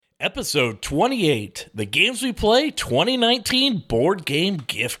Episode 28, The Games We Play 2019 Board Game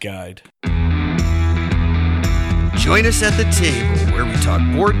Gift Guide. Join us at the table where we talk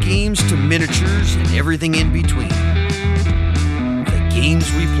board games to miniatures and everything in between. The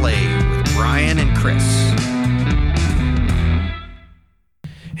Games We Play with Brian and Chris.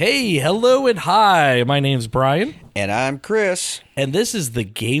 Hey, hello and hi. My name's Brian. And I'm Chris. And this is the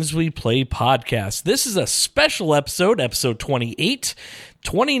Games We Play podcast. This is a special episode, episode 28,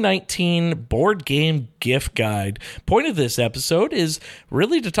 2019 Board Game Gift Guide. Point of this episode is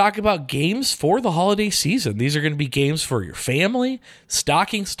really to talk about games for the holiday season. These are going to be games for your family,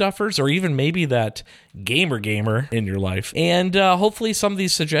 stocking stuffers, or even maybe that gamer in your life. And hopefully some of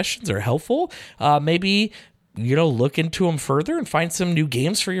these suggestions are helpful. Maybe look into them further and find some new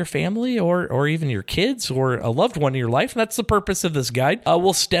games for your family or even your kids or a loved one in your life. And that's the purpose of this guide.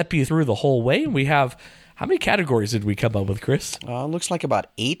 We'll step you through the whole way. And we have, how many categories did we come up with, Chris? Looks like about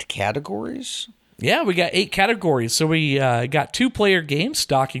 8 categories. Yeah, we got 8 categories. So we got 2-player games,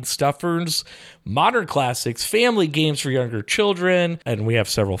 stocking stuffers, modern classics, family games for younger children, and we have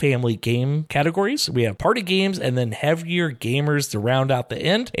several family game categories. We have party games and then heavier gamers to round out the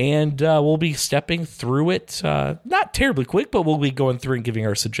end. And we'll be stepping through it, not terribly quick, but we'll be going through and giving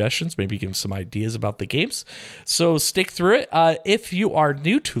our suggestions, maybe giving some ideas about the games. So stick through it. If you are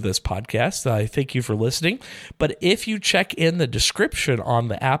new to this podcast, I thank you for listening. But if you check in the description on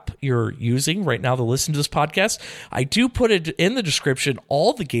the app you're using right now to listen to this podcast, I do put it in the description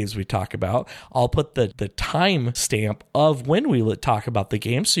all the games we talk about. I'll put the time stamp of when we talk about the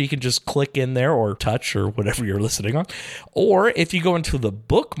game, so you can just click in there or touch or whatever you're listening on. Or if you go into the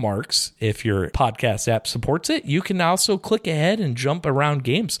bookmarks, if your podcast app supports it, you can also click ahead and jump around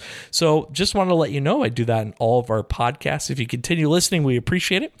games. So just want to let you know I do that in all of our podcasts. If you continue listening, we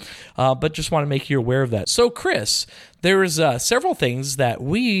appreciate it, but just want to make you aware of that. So Chris, there's several things that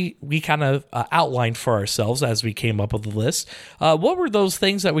we kind of outlined for ourselves as we came up with the list. What were those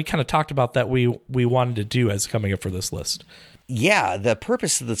things that we kind of talked about that we wanted to do as coming up for this list? Yeah, the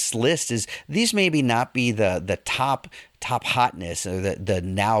purpose of this list is these maybe not be the top hotness or the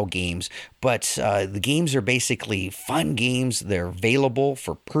now games, but the games are basically fun games. They're available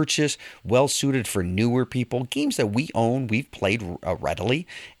for purchase, well suited for newer people, games that we own, we've played readily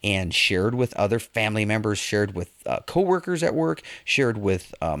and shared with other family members, shared with coworkers at work, shared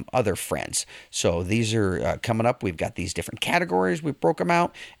with other friends. So these are coming up. We've got these different categories. We broke them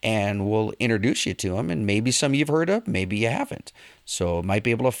out and we'll introduce you to them, and maybe some you've heard of, maybe you haven't. So might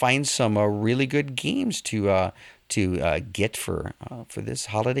be able to find some really good games to get for this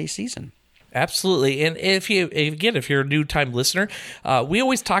holiday season. Absolutely. And if you're a new time listener, we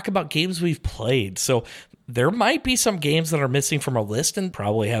always talk about games we've played. So there might be some games that are missing from our list and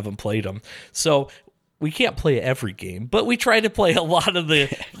probably haven't played them. So we can't play every game, but we try to play a lot of the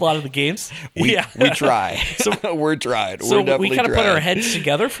games. We try. So we're trying. So we kind of put our heads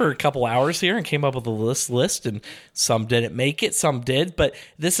together for a couple hours here and came up with a list, and some didn't make it, some did. But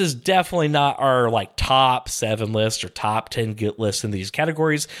this is definitely not our top 7 list or top 10 list in these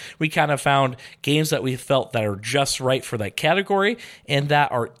categories. We kind of found games that we felt that are just right for that category and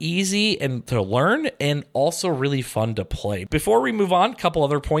that are easy and to learn and also really fun to play. Before we move on, a couple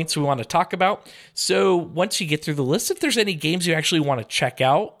other points we want to talk about. So once you get through the list, if there's any games you actually want to check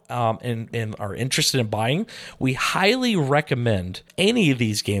out and are interested in buying, we highly recommend any of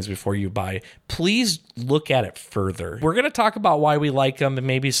these games before you buy. Please look at it further. We're going to talk about why we like them and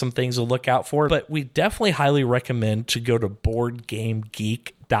maybe some things to look out for, but we definitely highly recommend to go to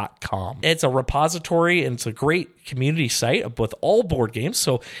BoardGameGeek.com. It's a repository and it's a great community site with all board games.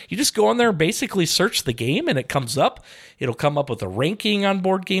 So you just go on there and basically search the game and it comes up. It'll come up with a ranking on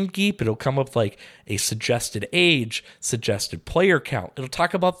Board Game Geek. It'll come up with a suggested age, suggested player count. It'll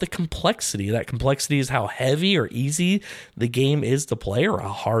talk about the complexity. That complexity is how heavy or easy the game is to play or how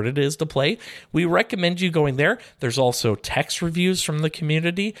hard it is to play. We recommend you going there. There's also text reviews from the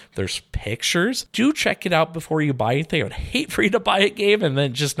community. There's pictures. Do check it out before you buy anything. I would hate for you to buy a game and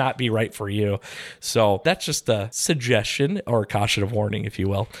then just not be right for you. So that's just a suggestion or a caution of warning, if you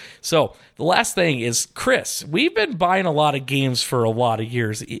will. So the last thing is, Chris, we've been buying a lot of games for a lot of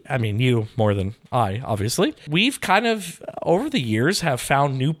years. I mean, you more than I, obviously. We've kind of, over the years, have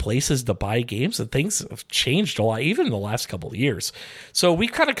found new places to buy games, and things have changed a lot, even in the last couple of years. So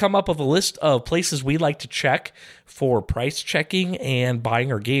we've kind of come up with a list of places we like to check for price checking and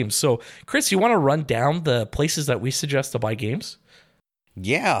buying our games. So, Chris, you want to run down the places that we suggest to buy games?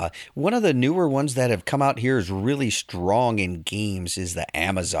 Yeah, one of the newer ones that have come out here is really strong in games is the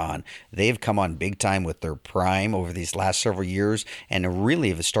Amazon. They've come on big time with their Prime over these last several years and really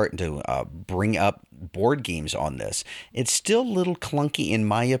have starting to bring up board games on this. It's still a little clunky in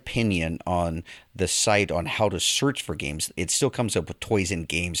my opinion on the site on how to search for games. It still comes up with toys and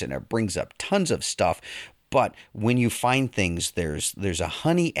games and it brings up tons of stuff. But when you find things, there's a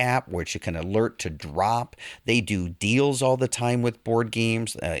Honey app which you can alert to drop. They do deals all the time with board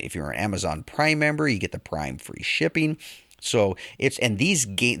games. If you're an Amazon Prime member, you get the Prime free shipping. So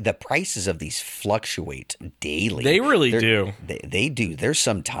the prices of these fluctuate daily. They really do. They do. There's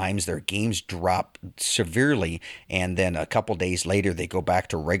sometimes their games drop severely, and then a couple days later they go back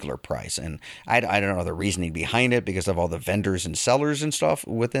to regular price. And I don't know the reasoning behind it because of all the vendors and sellers and stuff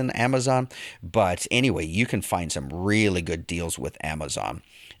within Amazon. But anyway, you can find some really good deals with Amazon.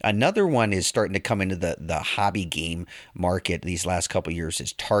 Another one is starting to come into the hobby game market these last couple of years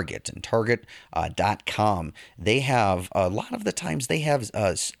is Target. And Target.com, they have a lot of the times they have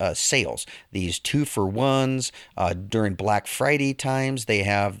sales. These 2-for-1s during Black Friday times. They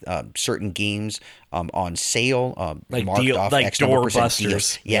have certain games on sale, like marked off like X number doorbusters.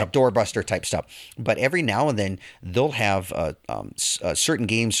 deals. Yeah, Yep. doorbuster type stuff. But every now and then they'll have certain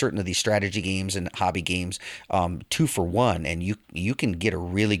games, certain of these strategy games and hobby games, 2-for-1, and you can get a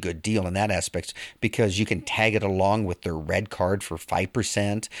really good deal in that aspect because you can tag it along with their red card for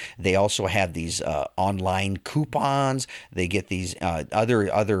 5%. They also have these online coupons. They get these other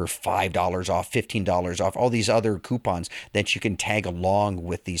 $5 off, $15 off, all these other coupons that you can tag along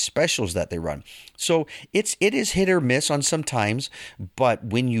with these specials that they run. So it is hit or miss on sometimes, but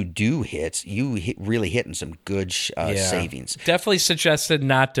when you do hit, really hitting some good savings. Definitely suggested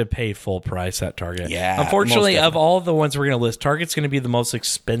not to pay full price at Target. Yeah, Unfortunately, most of all the ones we're going to list, Target's going to be the most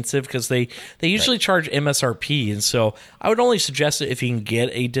expensive because they usually charge MSRP. And so I would only suggest it if you can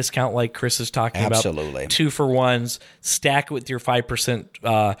get a discount like Chris is talking Absolutely. about. 2-for-1s, stack it with your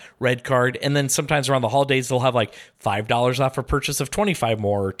 5% red card. And then sometimes around the holidays, they'll have like $5 off a purchase of 25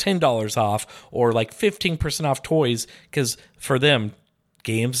 more or $10 off or like 15% off toys because for them,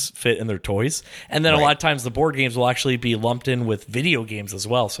 games fit in their toys. And then a lot of times the board games will actually be lumped in with video games as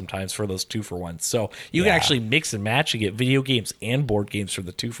well sometimes for those 2-for-1s. So you can actually mix and match and get video games and board games for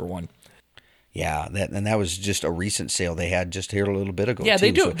the 2-for-1. Yeah, that was just a recent sale they had just here a little bit ago. Yeah,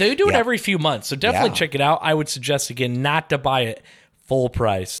 too. They do it every few months. So definitely check it out. I would suggest again not to buy it full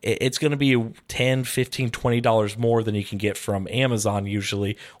price. It's going to be $10, $15, $20 more than you can get from Amazon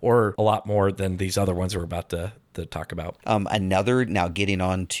usually, or a lot more than these other ones we're about to talk about. Another, now getting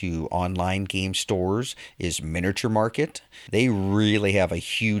on to online game stores, is Miniature Market. They really have a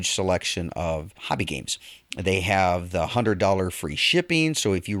huge selection of hobby games. They have the $100 free shipping.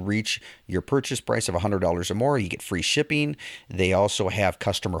 So if you reach your purchase price of $100 or more, you get free shipping. They also have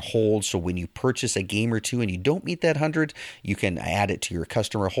customer hold. So when you purchase a game or two and you don't meet that 100, you can add it to your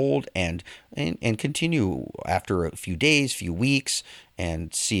customer hold and continue after a few days, few weeks,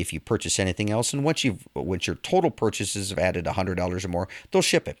 and see if you purchase anything else. And once your total purchases have added $100 or more, they'll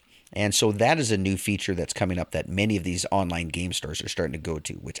ship it. And so that is a new feature that's coming up that many of these online game stores are starting to go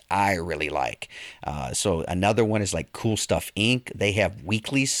to, which I really like. So another one is like Cool Stuff Inc. They have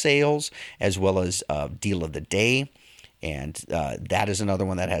weekly sales as well as deal of the day. And that is another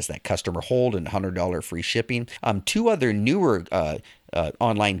one that has that customer hold and $100 free shipping. Two other newer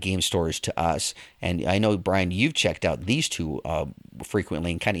online game stores to us, and I know, Brian, you've checked out these two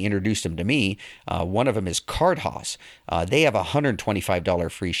frequently and kind of introduced them to me. One of them is Card House. They have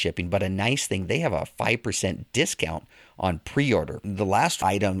 $125 free shipping, but a nice thing, they have a 5% discount on pre-order. The last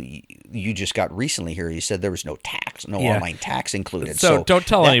item you just got recently here, you said there was no tax, online tax included. So don't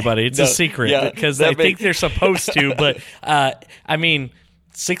tell anybody. It's a secret because I think they're supposed to. But I mean,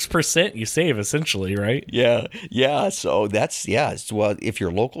 6% you save essentially, right? Yeah. So that's well, if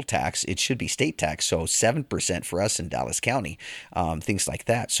you're local tax, it should be state tax. So 7% for us in Dallas County, things like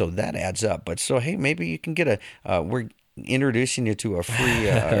that. So that adds up. But so hey, maybe you can get we're introducing you to a free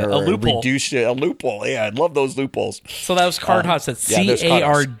a loophole. Reduced a loophole. Yeah, I love those loopholes. So that was Card House at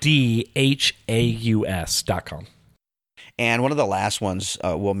CARDHAUS.com. And one of the last ones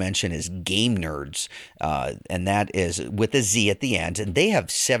we'll mention is Game Nerds, and that is with a Z at the end. And they have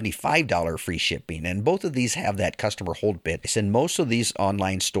 $75 free shipping, and both of these have that customer hold bit. And most of these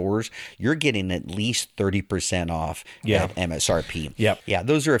online stores, you're getting at least 30% off at MSRP. Yep. Yeah,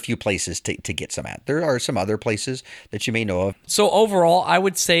 those are a few places to get some at. There are some other places that you may know of. So overall, I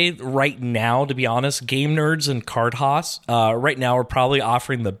would say right now, to be honest, Game Nerds and Card House right now are probably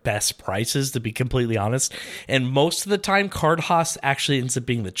offering the best prices, to be completely honest. And most of the time, Card House actually ends up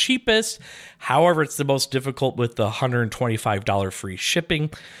being the cheapest. However, it's the most difficult with the $125 free shipping.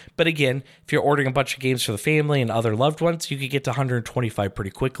 But again, if you're ordering a bunch of games for the family and other loved ones, you could get to $125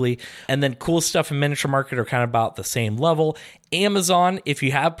 pretty quickly. And then Cool Stuff and Miniature Market are kind of about the same level. Amazon, if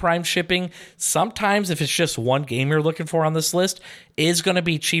you have Prime shipping, sometimes if it's just one game you're looking for on this list, is going to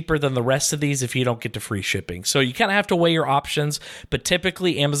be cheaper than the rest of these if you don't get to free shipping. So you kind of have to weigh your options, but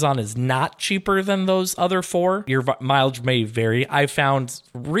typically Amazon is not cheaper than those other four. Your mileage may vary. I found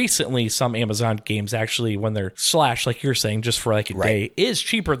recently some Amazon games actually, when they're slashed, like you're saying, just for like a day, is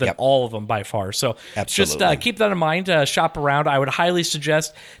cheaper than all of them by far. So just keep that in mind. Shop around. I would highly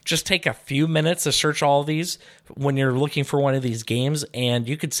suggest just take a few minutes to search all of these when you're looking for one of these games, and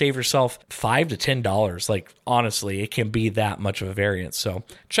you could save yourself $5 to $10. Like, honestly, it can be that much of a variance. So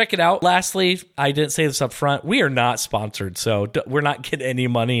check it out. Lastly, I didn't say this up front, we are not sponsored, so we're not getting any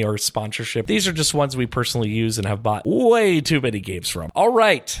money or sponsorship. These are just ones we personally use and have bought way too many games from. All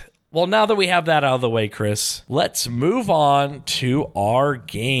right. Well, now that we have that out of the way, Chris, let's move on to our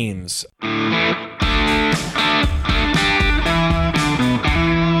games.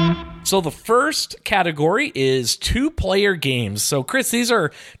 So the first category is two-player games. So, Chris, these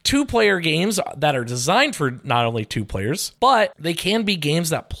are two-player games that are designed for not only two players, but they can be games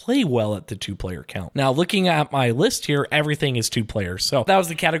that play well at the two-player count. Now, looking at my list here, everything is two players. So that was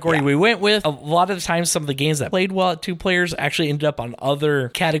the category we went with. A lot of the times, some of the games that played well at two players actually ended up on other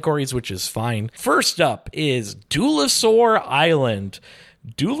categories, which is fine. First up is Duelosaur Island.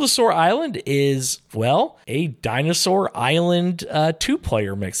 Duelosaur Island is, well, a Dinosaur Island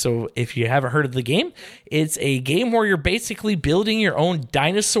two-player mix. So if you haven't heard of the game, it's a game where you're basically building your own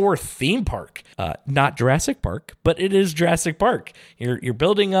dinosaur theme park. Not Jurassic Park, but it is Jurassic Park. You're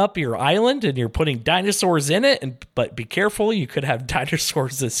building up your island and you're putting dinosaurs in it, but be careful, you could have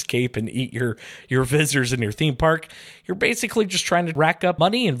dinosaurs escape and eat your visitors in your theme park. You're basically just trying to rack up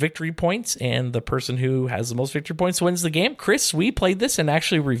money and victory points, and the person who has the most victory points wins the game. Chris, we played this and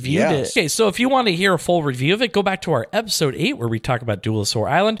actually reviewed it. Okay, so if you want to hear a full review of it, go back to our episode 8 where we talk about Duelosaur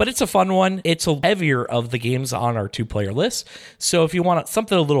Island, but it's a fun one. It's a heavier of the games on our two-player list. So if you want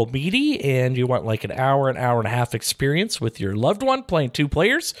something a little meaty and you want like an hour and a half experience with your loved one playing two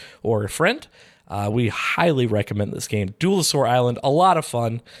players or a friend, we highly recommend this game. Duelosaur Island, a lot of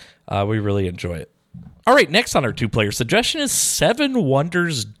fun. We really enjoy it. All right, next on our two-player suggestion is Seven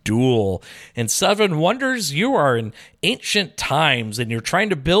Wonders Duel. In Seven Wonders, you are in ancient times, and you're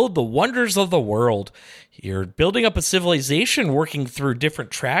trying to build the wonders of the world. You're building up a civilization, working through different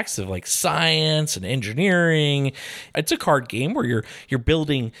tracks of like science and engineering. It's a card game where you're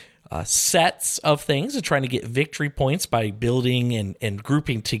building sets of things and trying to get victory points by building and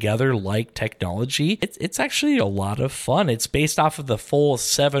grouping together like technology. It's actually a lot of fun. It's based off of the full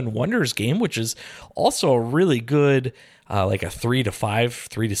Seven Wonders game, which is also a really good like a 3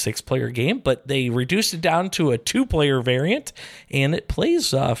 to 6 player game, but they reduced it down to a 2-player variant, and it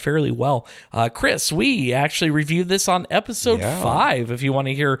plays fairly well. Chris, we actually reviewed this on episode 5 if you want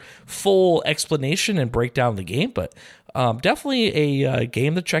to hear full explanation and break down the game, but definitely a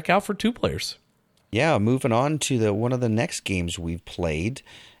game to check out for 2 players. Yeah, moving on to one of the next games we've played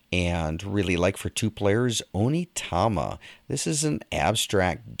and really like for 2 players, Onitama. This is an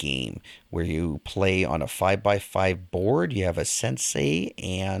abstract game where you play on a 5x5 board. You have a sensei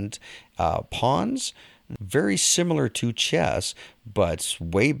and pawns. Very similar to chess, but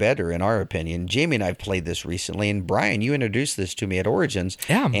way better in our opinion. Jamie and I have played this recently, and Brian, you introduced this to me at Origins,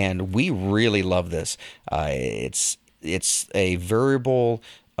 and we really love this. It's a variable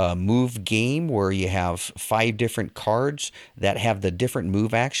move game where you have 5 different cards that have the different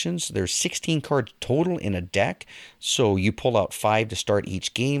move actions. There's 16 cards total in a deck, so you pull out 5 to start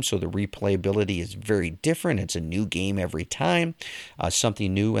each game, so the replayability is very different. It's a new game every time,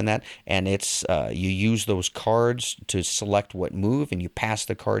 something new in that, and it's you use those cards to select what move, and you pass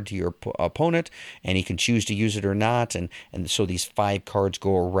the card to your opponent, and he can choose to use it or not, and so these 5 cards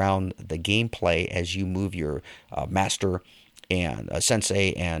go around the gameplay as you move your master and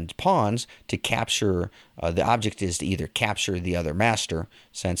sensei and pawns to capture. The object is to either capture the other master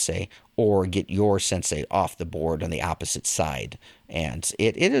sensei or get your sensei off the board on the opposite side. And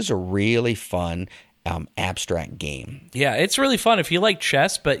it is a really fun abstract game. Yeah, it's really fun if you like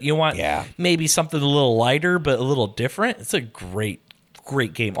chess, but you want maybe something a little lighter but a little different. It's a great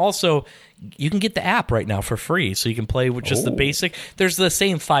game. Also, you can get the app right now for free, so you can play with just the basic. There's the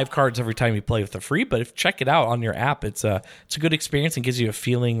same 5 cards every time you play with the free, but check it out on your app. It's a good experience and gives you a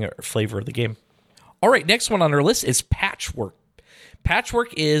feeling or flavor of the game. All right, next one on our list is Patchwork.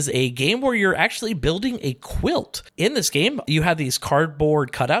 Patchwork is a game where you're actually building a quilt. In this game, you have these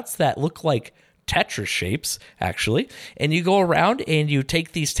cardboard cutouts that look like Tetris shapes, actually. And you go around and you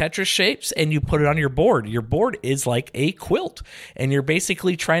take these Tetris shapes and you put it on your board. Your board is like a quilt, and you're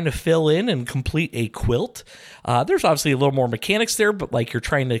basically trying to fill in and complete a quilt. There's obviously a little more mechanics there, but like you're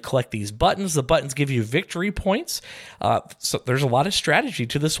trying to collect these buttons. The buttons give you victory points. So there's a lot of strategy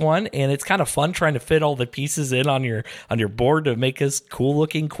to this one, and it's kind of fun trying to fit all the pieces in on your board to make this cool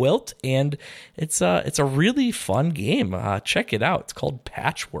looking quilt. And it's a really fun game. Check it out. It's called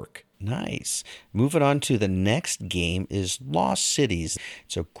Patchwork. Nice. Moving on to the next game is Lost Cities.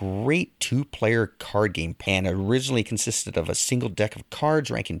 It's a great 2-player card game, and originally consisted of a single deck of cards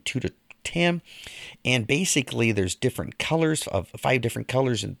ranking 2 to 10, and basically there's different colors, of 5 different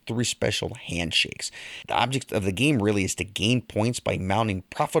colors, and 3 special handshakes. The object of the game really is to gain points by mounting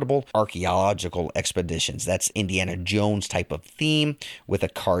profitable archaeological expeditions. That's Indiana Jones type of theme with a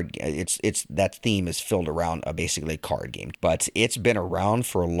card. It's that theme is filled around basically a card game, but it's been around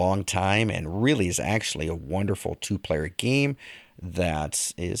for a long time and really is actually a wonderful 2-player game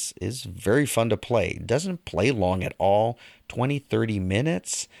that is very fun to play. It doesn't play long at all, 20-30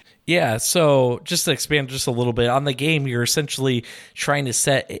 minutes. Yeah, so just to expand just a little bit, on the game, you're essentially trying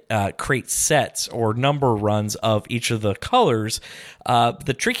to create sets or number runs of each of the colors.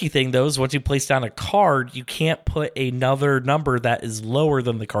 The tricky thing, though, is once you place down a card, you can't put another number that is lower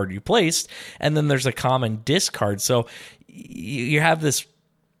than the card you placed, and then there's a common discard. So you have this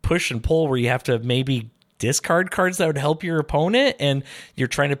push and pull where you have to maybe discard cards that would help your opponent, and you're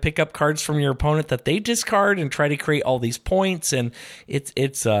trying to pick up cards from your opponent that they discard and try to create all these points, and it's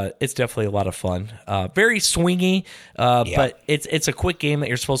definitely a lot of fun. Very swingy, but it's a quick game that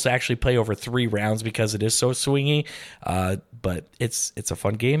you're supposed to actually play over 3 rounds because it is so swingy. But it's a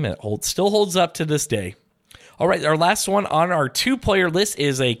fun game. It still holds up to this day. All right, our last one on our 2-player list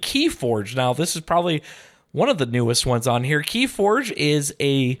is a Keyforge. Now, this is probably one of the newest ones on here. Keyforge is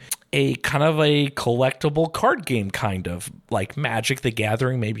a kind of a collectible card game, kind of like Magic the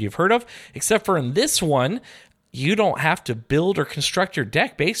Gathering, maybe you've heard of, except for in this one, you don't have to build or construct your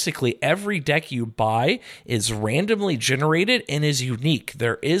deck. Basically, every deck you buy is randomly generated and is unique.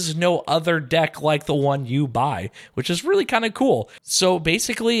 There is no other deck like the one you buy, which is really kind of cool. So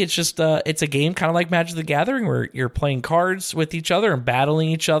basically, it's just it's a game kind of like Magic the Gathering where you're playing cards with each other and battling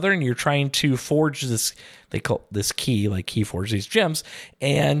each other, and you're trying to forge this. They call this key, like Keyforge, these gems,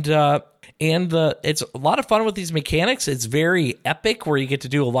 and it's a lot of fun with these mechanics. It's very epic, where you get to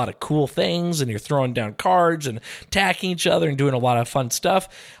do a lot of cool things, and you're throwing down cards and attacking each other and doing a lot of fun stuff.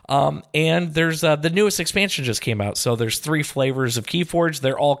 And there's the newest expansion just came out, so there's 3 flavors of Keyforge.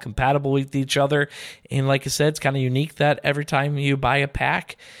 They're all compatible with each other, and like I said, it's kind of unique that every time you buy a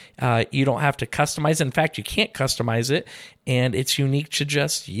pack, you don't have to customize it. In fact, you can't customize it, and it's unique to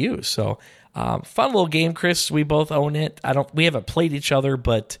just you. So. Fun little game, Chris. We both own it. We haven't played each other,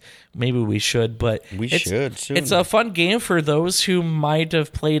 but maybe we should. But we should soon. It's a fun game for those who might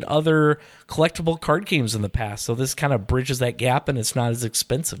have played other collectible card games in the past. So this kind of bridges that gap, and it's not as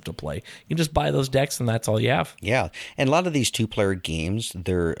expensive to play. You can just buy those decks, and that's all you have. Yeah, and a lot of these 2-player games,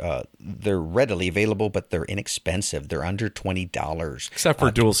 they're readily available, but they're inexpensive. They're under $20, except for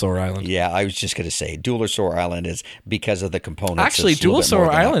Dual Solar Island. Yeah, I was just going to say Dual Solar Island is because of the components. Actually, Dual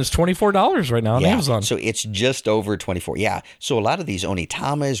Solar Island is $24 right now on Amazon. So it's just over $24. Yeah, so a lot of these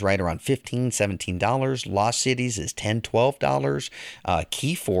Onitama is right around $15, $17. Lost Cities is $10, $12.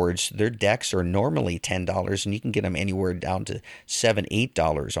 Keyforge, their decks are normally $10, and you can get them anywhere down to $7,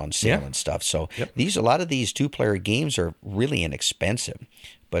 $8 on sale and stuff. So a lot of these 2-player games are really inexpensive,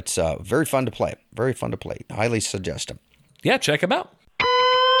 but very fun to play. Very fun to play. Highly suggest them. Yeah, check them out.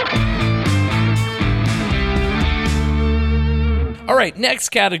 All right, next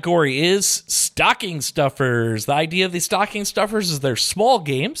category is stocking stuffers. The idea of these stocking stuffers is they're small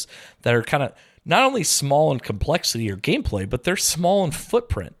games that are kind of not only small in complexity or gameplay, but they're small in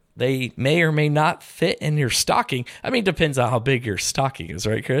footprint. They may or may not fit in your stocking. I mean, it depends on how big your stocking is,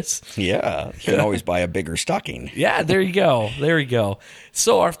 right, Chris? Yeah, you can always buy a bigger stocking. Yeah, there you go. There you go.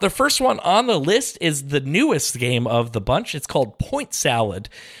 So the first one on the list is the newest game of the bunch. It's called Point Salad.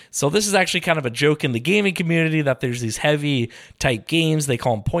 So this is actually kind of a joke in the gaming community that there's these heavy type games. They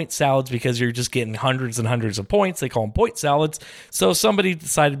call them point salads because you're just getting hundreds and hundreds of points. They call them point salads. So somebody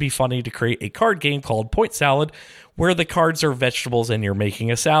decided to be funny to create a card game called Point Salad, where the cards are vegetables and you're making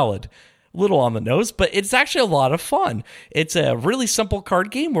a salad. Little on the nose, but it's actually a lot of fun. It's a really simple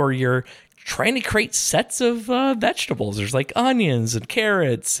card game where you're trying to create sets of vegetables. There's like onions and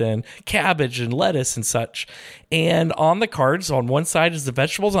carrots and cabbage and lettuce and such. And on the cards, on one side is the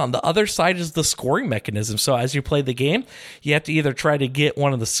vegetables, on the other side is the scoring mechanism. So as you play the game, you have to either try to get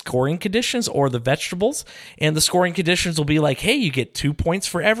one of the scoring conditions or the vegetables. And the scoring conditions will be like, hey, you get 2 points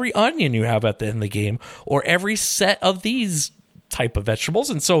for every onion you have at the end of the game, or every set of these type of vegetables.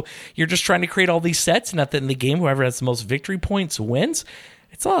 And so you're just trying to create all these sets, and at the end of the game, whoever has the most victory points wins.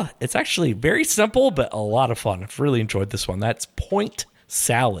 It's actually very simple, but a lot of fun. I've really enjoyed this one. That's Point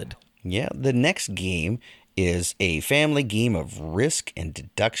Salad. Yeah, the next game is a family game of risk and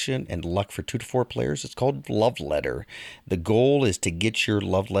deduction and luck for 2 to 4 players. It's called Love Letter. The goal is to get your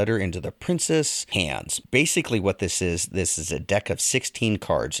love letter into the princess' hands. Basically what this is a deck of 16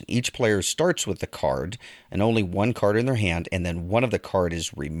 cards. Each player starts with the card and only one card in their hand, and then one of the card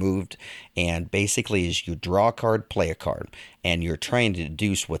is removed. And basically is you draw a card, play a card, and you're trying to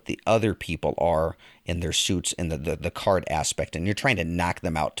deduce what the other people are in their suits in the card aspect, and you're trying to knock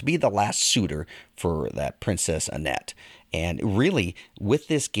them out to be the last suitor for that Princess Annette. And really, with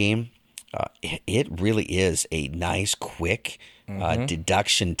this game, it really is a nice, quick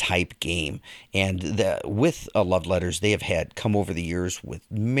deduction type game. And with Love Letters, they have come over the years with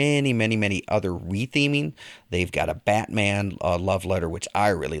many, many, many other retheming. They've got a Batman love letter, which I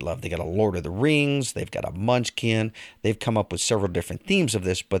really love. They got a Lord of the Rings. They've got a Munchkin. They've come up with several different themes of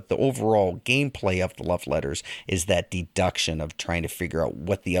this, but the overall gameplay of the Love Letters is that deduction of trying to figure out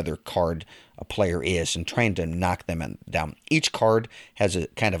what the other card a player is and trying to knock them down. Each card has a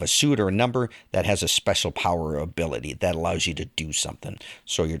kind of a suit or a number that has a special power or ability that allows you to do something.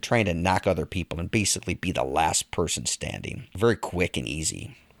 So you're trying to knock other people and basically be the last person standing. Very quick and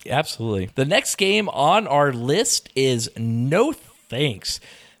easy. Absolutely. The next game on our list is No Thanks.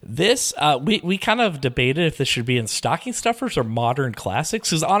 This, we kind of debated if this should be in stocking stuffers or modern classics,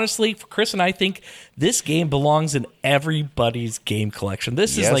 because honestly, Chris and I think this game belongs in everybody's game collection.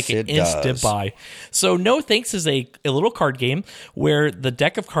 This is like an instant buy. So No Thanks is a little card game where the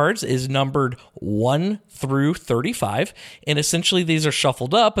deck of cards is numbered 1 through 35, and essentially these are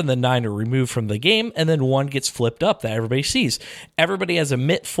shuffled up, and the 9 are removed from the game, and then 1 gets flipped up that everybody sees. Everybody has a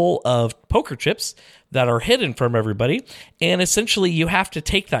mitt full of poker chips that are hidden from everybody, and essentially you have to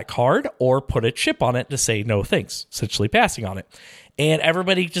take that card or put a chip on it to say no thanks, essentially passing on it. And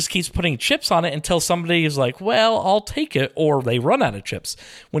everybody just keeps putting chips on it until somebody is like, well, I'll take it, or they run out of chips.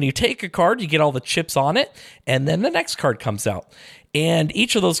 When you take a card, you get all the chips on it, and then the next card comes out. And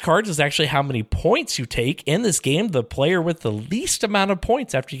each of those cards is actually how many points you take. In this game, the player with the least amount of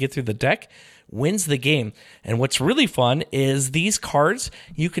points after you get through the deck wins the game. And what's really fun is these cards,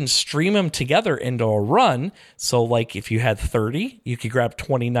 you can stream them together into a run. So like if you had 30, you could grab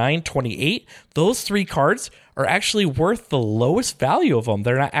 29, 28. Those 3 cards are actually worth the lowest value of them.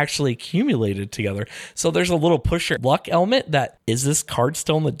 They're not actually accumulated together. So there's a little push luck element that, is this card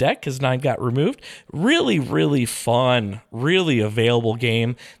still in the deck because 9 got removed? Really, really fun, really available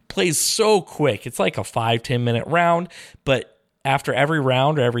game. Plays so quick. It's like a 5-10 minute round, but after every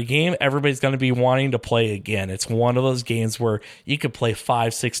round or every game, everybody's going to be wanting to play again. It's one of those games where you could play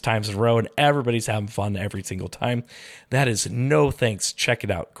 5-6 times in a row and everybody's having fun every single time. That is No Thanks. Check it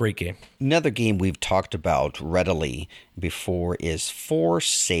out. Great game. Another game we've talked about readily before is For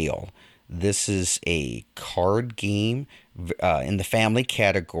Sale. This is a card game in the family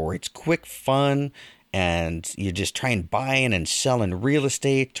category. It's quick, fun, and you're just trying buying and selling real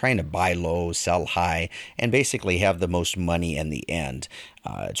estate, trying to buy low, sell high, and basically have the most money in the end.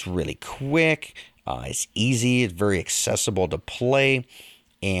 It's really quick. It's easy. It's very accessible to play,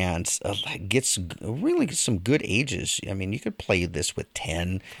 and gets really some good ages. I mean, you could play this with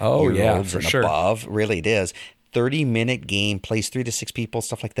 10-year-olds and above. Really, it is. 30-minute game, plays 3 to 6 people,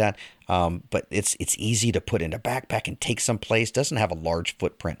 stuff like that. But it's easy to put in a backpack and take someplace. Doesn't have a large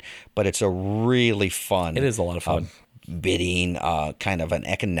footprint, but it's a really fun. It is a lot of fun. Bidding, kind of an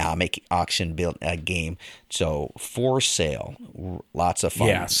economic auction built game. So For Sale, lots of fun.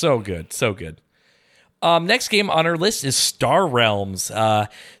 Yeah, so good, so good. Next game on our list is Star Realms.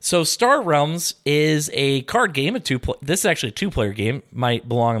 So Star Realms is a card game. This is actually a 2-player game. Might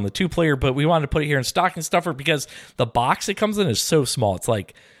belong on the 2-player, but we wanted to put it here in stocking stuffer because the box it comes in is so small. It's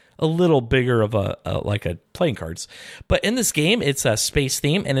like a little bigger of a playing cards. But in this game, it's a space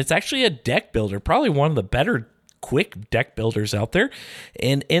theme, and it's actually a deck builder. Probably one of the better quick deck builders out there.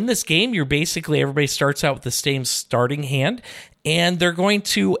 And in this game, everybody starts out with the same starting hand, And they're going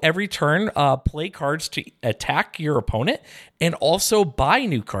to, every turn, play cards to attack your opponent and also buy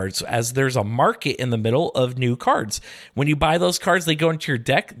new cards, as there's a market in the middle of new cards. When you buy those cards, they go into your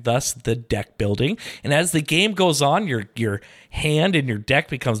deck, thus the deck building. And as the game goes on, your hand and your deck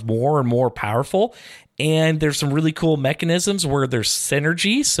becomes more and more powerful. And there's some really cool mechanisms where there's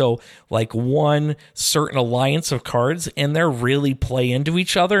synergy. So like one certain alliance of cards in there really play into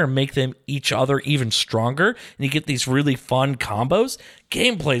each other and make them each other even stronger. And you get these really fun combos.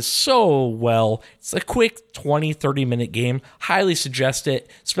 Game plays so well. It's a quick 20, 30-minute game. Highly suggest it,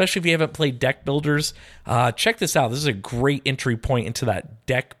 especially if you haven't played deck builders. Check this out. This is a great entry point into that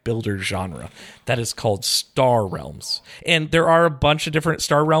deck builder genre. That is called Star Realms. And there are a bunch of different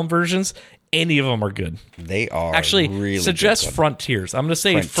Star Realm versions. Any of them are good. They are actually really suggest good. Frontiers. I'm going to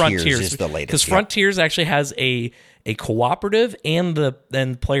say Frontiers is the latest because Frontiers actually has a cooperative and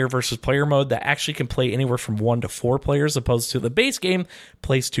then player versus player mode that actually can play anywhere from 1 to 4 players, opposed to the base game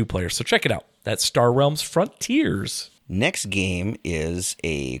plays 2 players. So check it out. That's Star Realms Frontiers. Next game is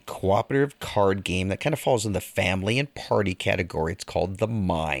a cooperative card game that kind of falls in the family and party category. It's called The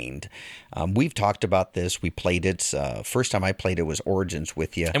Mind. We've talked about this. We played it. First time I played it was Origins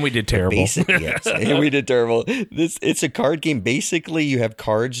with you. And we did terrible. Yes, and we did terrible. It's a card game. Basically, you have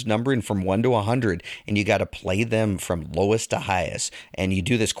cards numbering from 1 to 100, and you got to play them from lowest to highest. And you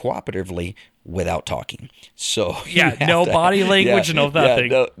do this cooperatively without talking. So no body language, no nothing.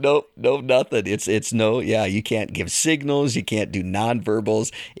 No, nothing. It's no, you can't give signals, you can't do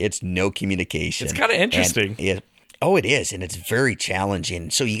nonverbals. It's no communication. It's kind of interesting. Oh, it is, and it's very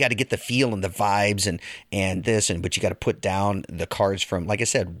challenging. So you got to get the feel and the vibes but you got to put down the cards from, like I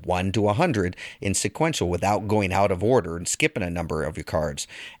said, 1 to 100 in sequential without going out of order and skipping a number of your cards.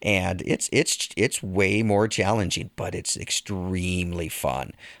 And it's way more challenging, but it's extremely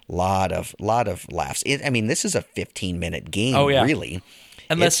fun. Lot of laughs. This is a 15-minute game, really.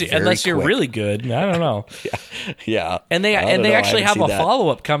 Unless you're really good, I don't know. Yeah. And they actually have a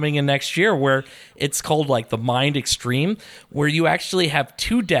follow-up coming in next year where it's called like the Mind Extreme, where you actually have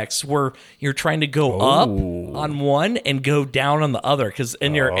 2 decks where you're trying to go up on one and go down on the other, because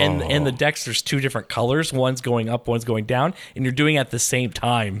in the decks there's 2 different colors, one's going up, one's going down, and you're doing it at the same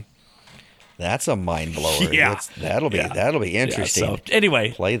time. That's a mind blower. Yeah. That'll be interesting. Yeah, so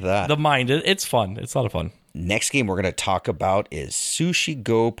anyway, play that. The Mind, it's fun. It's a lot of fun. Next game we're going to talk about is Sushi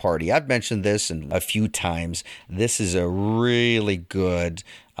Go Party. I've mentioned this a few times. This is a really good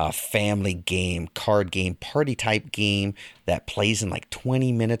family game, card game, party type game that plays in like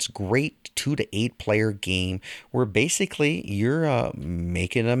 20 minutes. Great 2 to 8 player game where basically you're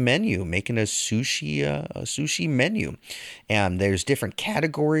making a sushi menu, and there's different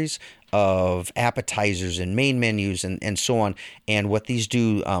categories of appetizers and main menus and so on. And what these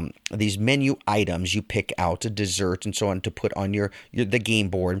do, these menu items, you pick out a dessert and so on to put on the game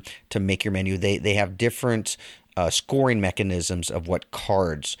board to make your menu. They have different scoring mechanisms of what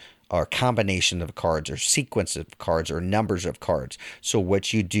cards or combination of cards or sequence of cards or numbers of cards. So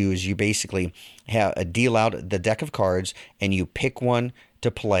what you do is you basically deal out the deck of cards and you pick one to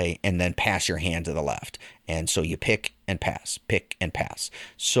play and then pass your hand to the left. And so you pick and pass.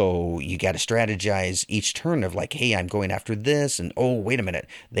 So you got to strategize each turn of like, hey, I'm going after this. And oh, wait a minute,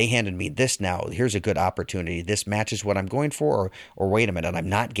 they handed me this now. Here's a good opportunity. This matches what I'm going for. Or wait a minute, I'm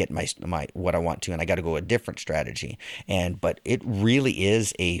not getting my what I want to, and I got to go a different strategy. But it really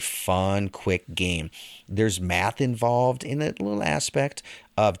is a fun, quick game. There's math involved in a little aspect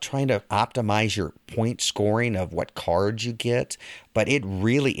of trying to optimize your point scoring of what cards you get. But it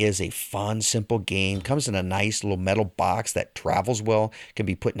really is a fun, simple game. Comes in a nice little metal box that travels well. Can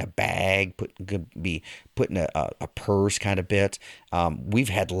be put in a bag, could be put in a purse kind of bit. We've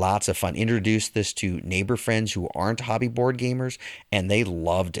had lots of fun. Introduced this to neighbor friends who aren't hobby board gamers, and they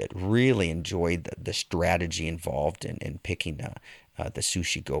loved it. Really enjoyed the strategy involved in picking the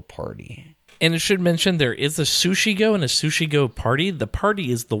Sushi Go Party. And it should mention there is a Sushi Go and a Sushi Go Party. The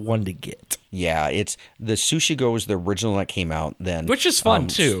party is the one to get. Yeah, it's the Sushi Go was the original that came out then, which is fun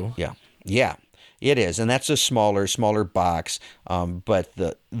too. Yeah, it is, and that's a smaller box. But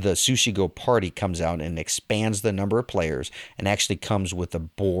the Sushi Go Party comes out and expands the number of players, and actually comes with a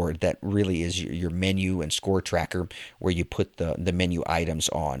board that really is your menu and score tracker, where you put the menu items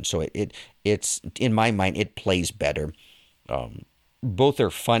on. So it's in my mind it plays better. Both are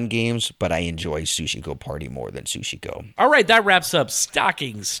fun games, but I enjoy Sushi Go Party more than Sushi Go. All right, that wraps up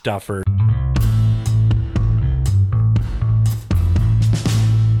Stocking Stuffer.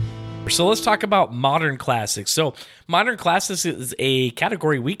 So let's talk about modern classics. So modern classics is a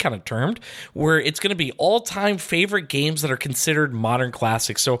category we kind of termed where it's going to be all-time favorite games that are considered modern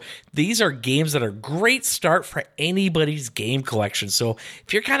classics. So these are games that are a great start for anybody's game collection. So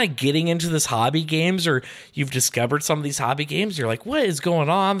if you're kind of getting into this hobby games, or you've discovered some of these hobby games, you're like, what is going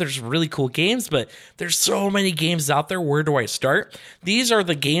on? There's really cool games, but there's so many games out there. Where do I start? These are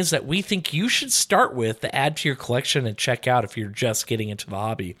the games that we think you should start with to add to your collection and check out if you're just getting into the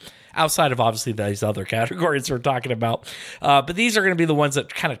hobby. Outside of obviously these other categories we're talking about. But these are going to be the ones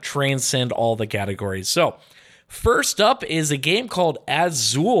that kind of transcend all the categories. So first up is a game called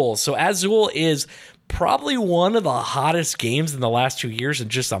Azul. So Azul is probably one of the hottest games in the last 2 years in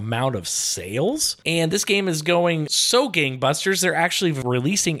just amount of sales. And this game is going so gangbusters, they're actually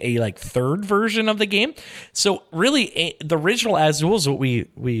releasing a third version of the game. So really, the original Azul is what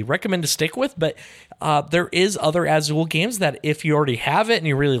we recommend to stick with, but there is other Azul games that if you already have it and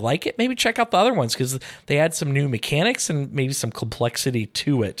you really like it, maybe check out the other ones because they add some new mechanics and maybe some complexity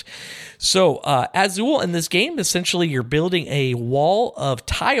to it. So Azul in this game, essentially you're building a wall of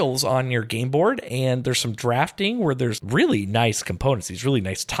tiles on your game board, and there's some drafting where there's really nice components, these really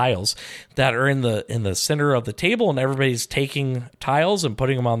nice tiles that are in the center of the table, and everybody's taking tiles and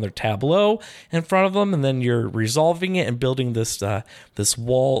putting them on their tableau in front of them, and then you're resolving it and building this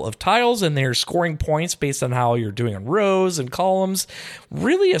wall of tiles, and they're scoring points based on how you're doing on rows and columns.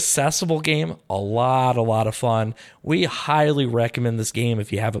 Really accessible game, a lot of fun. We highly recommend this game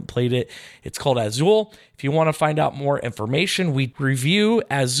if you haven't played it. It's called Azul. If you want to find out more information, we review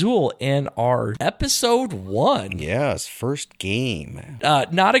Azul in our episode 1. Yes, first game.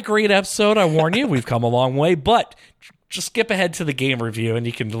 Not a great episode, I warn you. We've come a long way, but just skip ahead to the game review and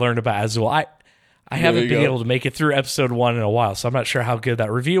you can learn about Azul. I haven't been able to make it through episode 1 in a while, so I'm not sure how good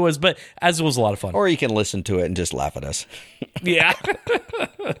that review was, but Azul was a lot of fun. Or you can listen to it and just laugh at us. Yeah.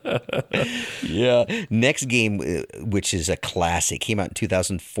 Yeah. Next game, which is a classic, came out in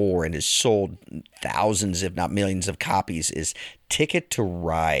 2004 and has sold thousands, if not millions of copies, is Ticket to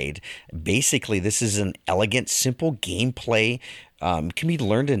Ride. Basically, this is an elegant, simple gameplay. Can be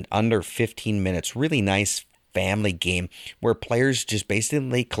learned in under 15 minutes. Really nice family game where players just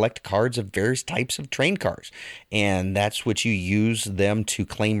basically collect cards of various types of train cars, and that's what you use them to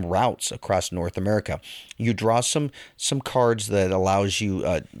claim routes across North America. You draw some cards that allows you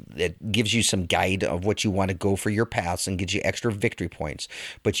that gives you some guide of what you want to go for your paths and gives you extra victory points,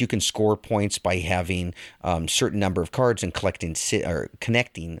 but you can score points by having certain number of cards and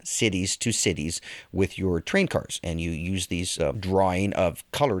connecting cities to cities with your train cars, and you use these drawing of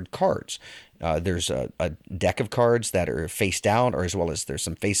colored cards. There's a deck of cards that are face down, or as well as there's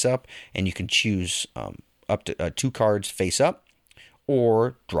some face up, and you can choose up to 2 cards face up,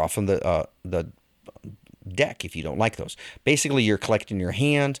 or draw from the deck if you don't like those. Basically, you're collecting your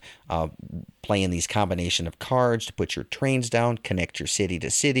hand, playing these combination of cards to put your trains down, connect your city to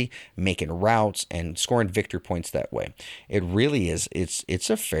city, making routes, and scoring victory points that way. It really is. It's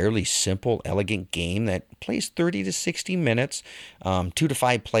a fairly simple, elegant game that plays 30 to 60 minutes, 2 to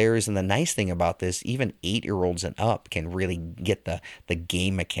 5 players. And the nice thing about this, even 8-year-olds and up can really get the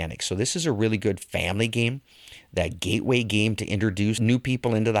game mechanics. So this is a really good family game, that gateway game to introduce new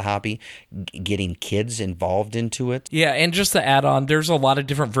people into the hobby, getting kids involved into it. Yeah, and just to add on, there's a lot of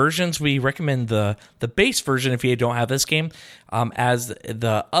different versions. We recommend the base version if you don't have this game, as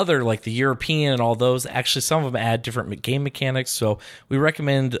the other, like the European and all those, actually some of them add different game mechanics. So we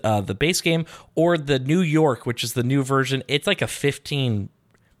recommend the base game or the New York, which is the new version. It's like a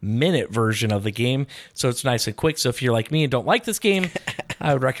 15-minute version of the game, so it's nice and quick. So if you're like me and don't like this game,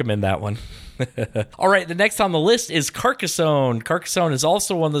 I would recommend that one. All right, the next on the list is Carcassonne. Carcassonne is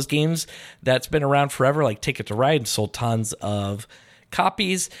also one of those games that's been around forever, like Ticket to Ride, and sold tons of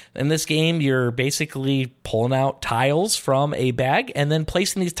copies. In this game, you're basically pulling out tiles from a bag and then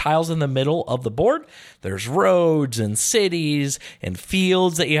placing these tiles in the middle of the board. There's roads and cities and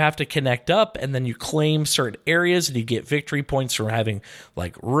fields that you have to connect up, and then you claim certain areas and you get victory points for having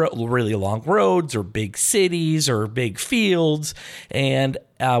like really long roads or big cities or big fields. And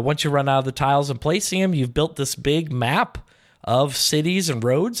once you run out of the tiles and placing them, you've built this big map of cities and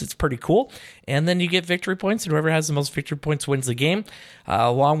roads. It's pretty cool. And then you get victory points, and whoever has the most victory points wins the game.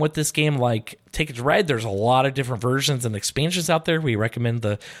 Along with this game, like Ticket to Ride, there's a lot of different versions and expansions out there. We recommend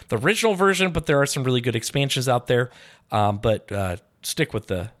the original version, but there are some really good expansions out there. But stick with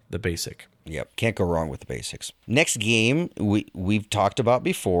the the basic. Yep, can't go wrong with the basics. Next game we've talked about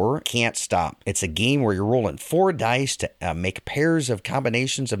before, Can't Stop. It's a game where you're rolling 4 dice to make pairs of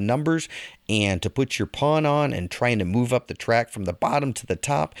combinations of numbers and to put your pawn on and trying to move up the track from the bottom to the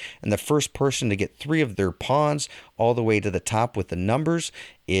top. And the first person to get 3 of their pawns all the way to the top with the numbers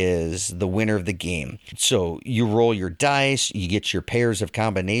is the winner of the game. So you roll your dice, you get your pairs of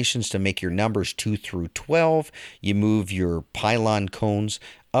combinations to make your numbers 2 through 12. You move your pylon cones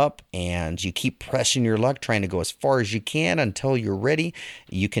up and you keep pressing your luck, trying to go as far as you can until you're ready.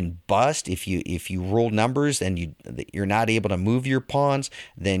 You can bust if you roll numbers and you're not able to move your pawns,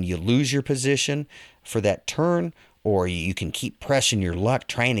 then you lose your position for that turn. Or you can keep pressing your luck,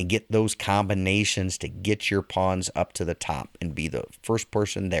 trying to get those combinations to get your pawns up to the top and be the first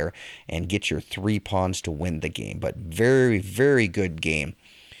person there and get your 3 pawns to win the game. But very, very good game.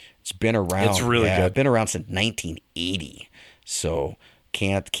 It's been around. It's really good. It's been around since 1980. So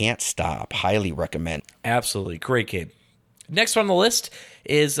can't stop. Highly recommend. Absolutely. Great game. Next on the list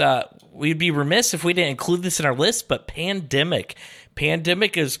is, we'd be remiss if we didn't include this in our list, but Pandemic.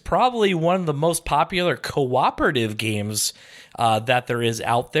 Pandemic is probably one of the most popular cooperative games that there is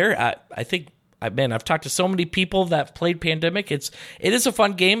out there. I think, I've talked to so many people that played Pandemic. It is a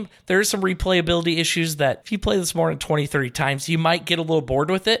fun game. There are some replayability issues that if you play this more than 20, 30 times, you might get a little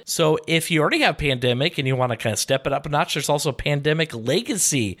bored with it. So if you already have Pandemic and you want to kind of step it up a notch, there's also Pandemic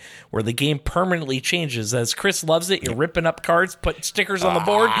Legacy, where the game permanently changes. As Chris loves it, you're ripping up cards, putting stickers on the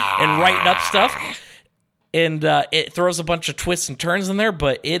board, and writing up stuff. And it throws a bunch of twists and turns in there,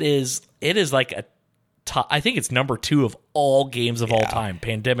 but it is like a top, I think it's number 2 of all games of all time,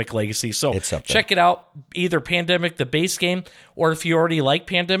 Pandemic Legacy. So check it out, either Pandemic, the base game, or if you already like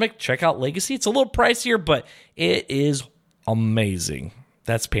Pandemic, check out Legacy. It's a little pricier, but it is amazing.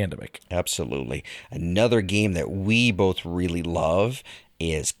 That's Pandemic. Absolutely. Another game that we both really love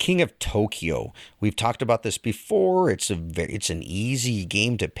is King of Tokyo. We've talked about this before. It's an easy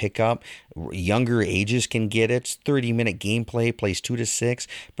game to pick up. Younger ages can get it. It's 30-minute gameplay, plays 2 to 6.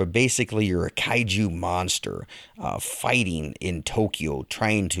 But basically, you're a kaiju monster fighting in Tokyo,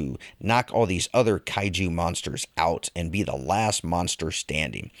 trying to knock all these other kaiju monsters out and be the last monster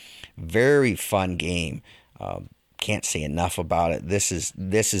standing. Very fun game. Can't say enough about it. This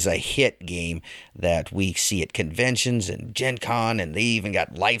is a hit game that we see at conventions and Gen Con, and they even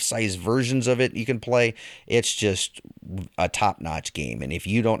got life-size versions of it you can play. It's just a top-notch game. And if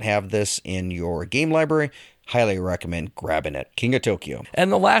you don't have this in your game library, highly recommend grabbing it. King of Tokyo.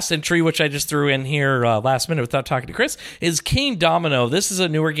 And the last entry, which I just threw in here last minute without talking to Chris, is King Domino. This is a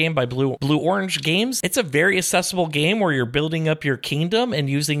newer game by Blue Orange Games. It's a very accessible game where you're building up your kingdom and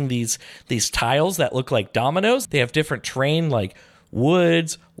using these tiles that look like dominoes. They have different terrain like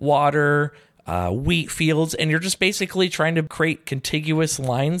woods, water, wheat fields, and you're just basically trying to create contiguous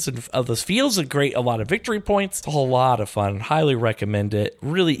lines of those fields and create a lot of victory points. It's a whole lot of fun. Highly recommend it.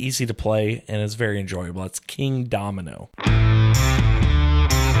 Really easy to play, and it's very enjoyable. It's King Domino.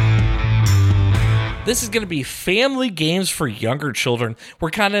 This is going to be family games for younger children.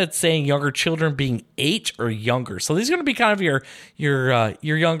 We're kind of saying younger children being 8 or younger. So these are going to be kind of your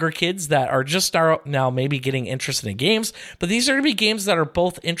younger kids that are just start now maybe getting interested in games. But these are going to be games that are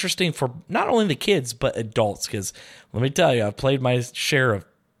both interesting for not only the kids, but adults. Because let me tell you, I've played my share of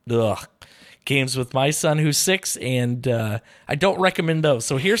games with my son who's 6, and I don't recommend those.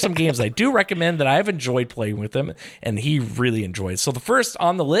 So here's some games I do recommend that I've enjoyed playing with him, and he really enjoys. So the first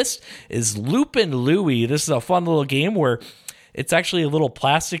on the list is Loopin' Louie. This is a fun little game where it's actually a little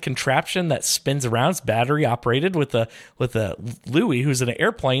plastic contraption that spins around. It's battery operated with a Louie who's in an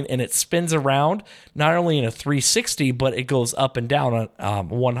airplane, and it spins around not only in a 360, but it goes up and down on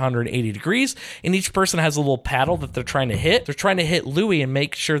 180 degrees. And each person has a little paddle that they're trying to hit. They're trying to hit Louie and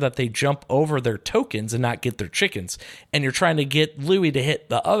make sure that they jump over their tokens and not get their chickens. And you're trying to get Louie to hit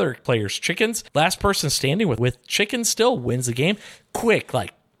the other player's chickens. Last person standing with chickens still wins the game. Quick,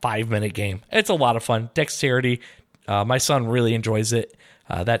 like 5-minute game. It's a lot of fun. Dexterity. My son really enjoys it.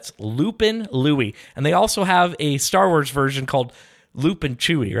 That's Loopin' Louie. And they also have a Star Wars version called Loopin'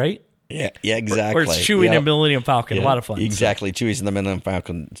 Chewie, right? Yeah, exactly. Where it's Chewie and Millennium Falcon. Yeah, a lot of fun. Exactly. So. Chewie's and the Millennium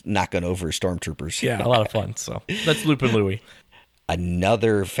Falcon knocking over stormtroopers. Yeah, a lot of fun. So that's Loopin' Louie.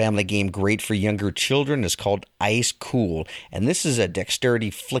 Another family game great for younger children is called Ice Cool. And this is a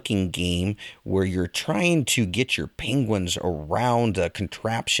dexterity flicking game where you're trying to get your penguins around a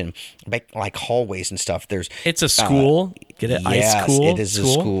contraption, like hallways and stuff. It's a school Get it? Yes, Ice Cool. it is a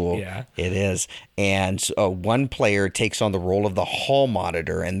school. Yeah. It is. And one player takes on the role of the hall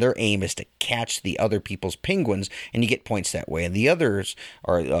monitor, and their aim is to catch the other people's penguins, and you get points that way. And the others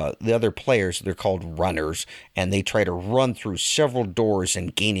are the other players, they're called runners, and they try to run through several doors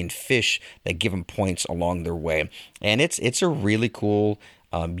and gaining fish that give them points along their way. And it's a really cool.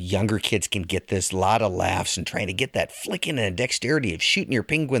 Younger kids can get this, lot of laughs and trying to get that flicking and dexterity of shooting your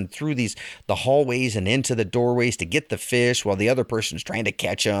penguin through the hallways and into the doorways to get the fish while the other person's trying to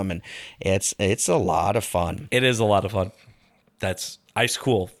catch them, and it's a lot of fun. It is a lot of fun. That's Ice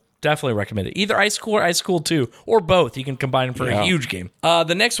Cool. Definitely recommend it. Either Ice Cool or Ice Cool 2, or both. You can combine them for a huge game.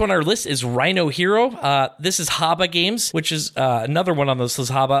 The next one on our list is Rhino Hero. This is Haba Games, which is another one on this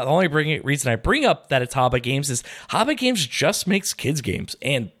list. Haba. The only reason I bring up that it's Haba Games is Haba Games just makes kids games,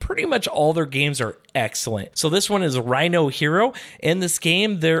 and pretty much all their games are excellent. So this one is Rhino Hero. In this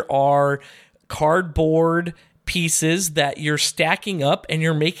game, there are cardboard pieces that you're stacking up and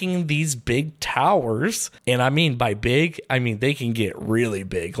you're making these big towers. And I mean, by big, I mean they can get really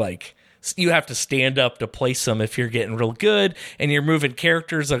big. Like, you have to stand up to place them if you're getting real good, and you're moving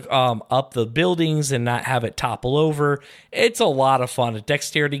characters up the buildings and not have it topple over. It's a lot of fun. A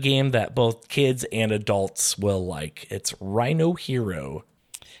dexterity game that both kids and adults will like. It's Rhino Hero.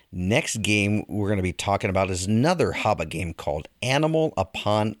 Next game we're going to be talking about is another Haba game called Animal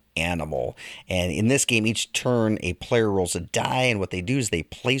Upon Animal. And in this game, each turn a player rolls a die, and what they do is they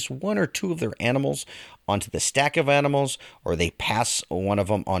place one or two of their animals onto the stack of animals, or they pass one of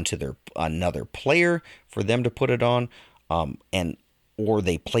them onto another player for them to put it on, or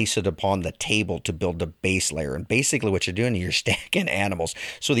they place it upon the table to build a base layer. And basically what you're doing, you're stacking animals.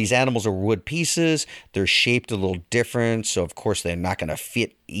 So these animals are wood pieces. They're shaped a little different. So of course they're not going to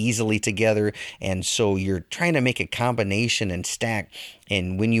fit easily together. And so you're trying to make a combination and stack.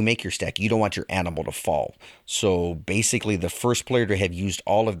 And when you make your stack, you don't want your animal to fall. So basically the first player to have used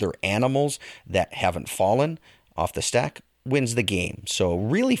all of their animals that haven't fallen off the stack wins the game. So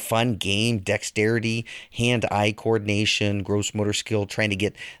really fun game, dexterity, hand-eye coordination, gross motor skill, trying to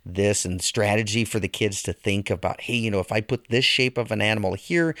get this, and strategy for the kids to think about, hey, if I put this shape of an animal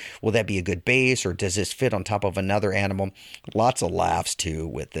here, will that be a good base, or does this fit on top of another animal? Lots of laughs too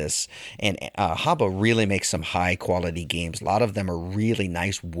with this. And Haba really makes some high quality games. A lot of them are really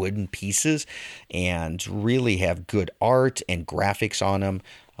nice wooden pieces and really have good art and graphics on them.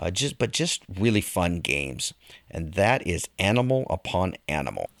 Just really fun games. And that is Animal Upon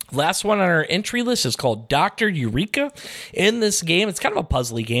Animal. Last one on our entry list is called Dr. Eureka. In this game, it's kind of a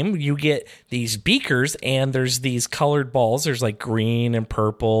puzzly game. You get these beakers, and there's these colored balls. There's like green and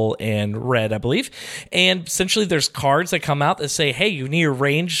purple and red, I believe. And essentially there's cards that come out that say, hey, you need to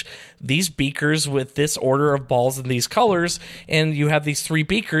arrange these beakers with this order of balls in these colors. And you have these 3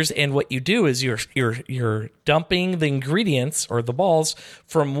 beakers, and what you do is you're dumping the ingredients or the balls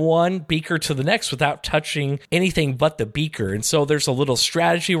from one beaker to the next without touching anything but the beaker. And so there's a little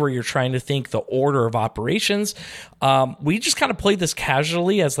strategy where you're trying to think the order of operations. We just kind of played this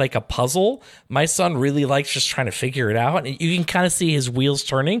casually as like a puzzle. My son really likes just trying to figure it out. And you can kind of see his wheels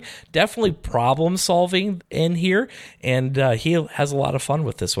turning. Definitely problem solving in here. And he has a lot of fun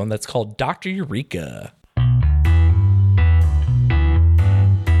with this one. That's called Dr. Eureka.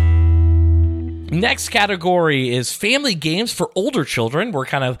 Next category is family games for older children. We're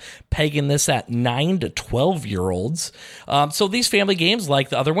kind of pegging this at 9 to 12-year-olds. So these family games, like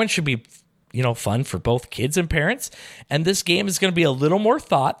the other one, should be fun for both kids and parents. And this game is going to be a little more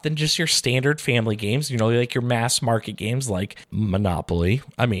thought than just your standard family games, like your mass market games like Monopoly.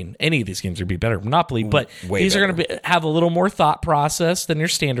 I mean, any of these games would be better than Monopoly, but these are going to have a little more thought process than your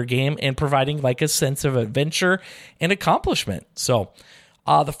standard game, and providing like a sense of adventure and accomplishment. So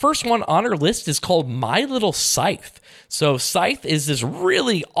the first one on our list is called My Little Scythe. So Scythe is this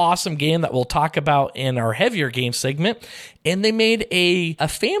really awesome game that we'll talk about in our heavier game segment. And they made a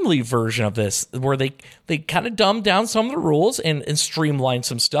family version of this where they kind of dumbed down some of the rules and streamlined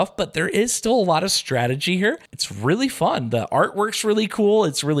some stuff, but there is still a lot of strategy here. It's really fun. The artwork's really cool.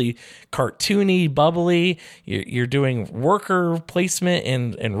 It's really cartoony, bubbly. You're doing worker placement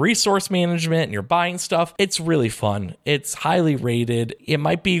and resource management, and you're buying stuff. It's really fun. It's highly rated. It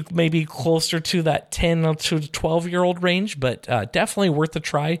might be maybe closer to that 10 to 12-year-old range, but definitely worth a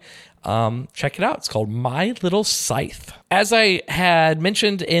try. check it out. It's called My Little Scythe. As I had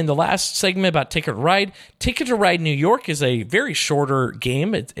mentioned in the last segment about Ticket to Ride New York is a very shorter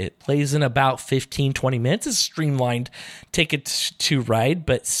game. It plays in about 15-20 minutes. It's a streamlined Ticket to Ride,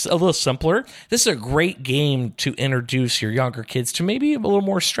 but a little simpler. This is a great game to introduce your younger kids to maybe a little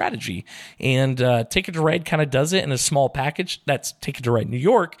more strategy. And Ticket to Ride kind of does it in a small package. That's Ticket to Ride New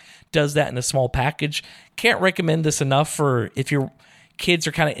York does that in a small package. Can't recommend this enough for if you're kids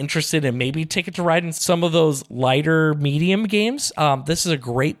are kind of interested in maybe Ticket to Ride in some of those lighter medium games. This is a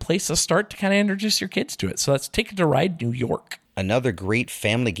great place to start to kind of introduce your kids to it. So that's Ticket to Ride New York. Another great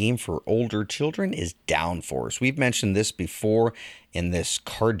family game for older children is Downforce. We've mentioned this before in this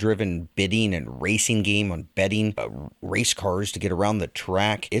card-driven bidding and racing game on betting race cars to get around the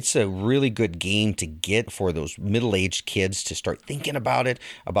track. It's a really good game to get for those middle-aged kids to start thinking about it,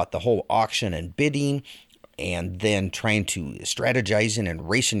 about the whole auction and bidding, and then trying to strategizing and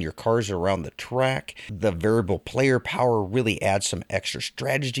racing your cars around the track. The variable player power really adds some extra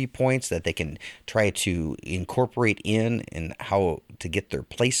strategy points that they can try to incorporate in how to get their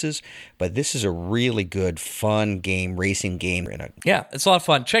places. But this is a really good, fun game, racing game. Yeah, it's a lot of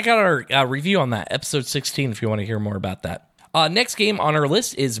fun. Check out our review on that, episode 16, if you want to hear more about that. Next game on our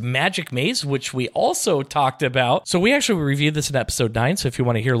list is Magic Maze, which we also talked about. So we actually reviewed this in episode 9, so if you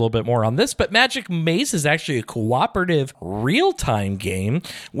want to hear a little bit more on this. But Magic Maze is actually a cooperative real-time game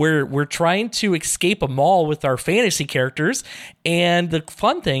where we're trying to escape a mall with our fantasy characters. And the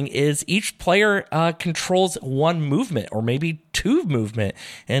fun thing is each player controls one movement or maybe two movement.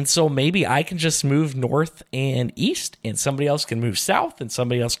 And so maybe I can just move north and east, and somebody else can move south, and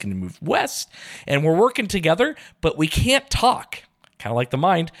somebody else can move west. And we're working together, but we can't talk. Kind of like the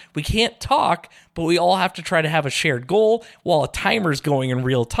mind. We can't talk, but we all have to try to have a shared goal while a timer's going in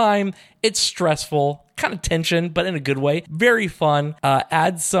real time. It's stressful, kind of tension, but in a good way. Very fun.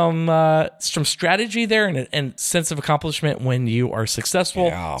 Adds some strategy there and sense of accomplishment when you are successful.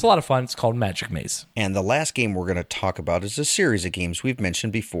 Yeah. It's a lot of fun. It's called Magic Maze. And the last game we're going to talk about is a series of games we've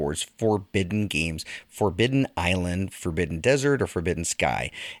mentioned before. It's Forbidden games. Forbidden Island, Forbidden Desert, or Forbidden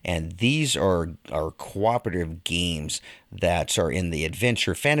Sky. And these are cooperative games that are in the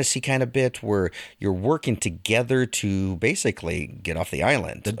adventure fantasy kind of bit where you're working together to basically get off the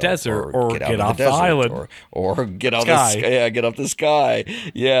island. The desert or get off the island. Or get off the sky. Yeah, get off the sky.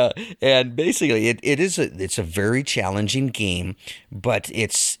 Yeah. And basically it's a very challenging game, but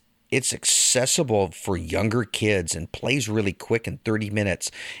it's accessible for younger kids and plays really quick in 30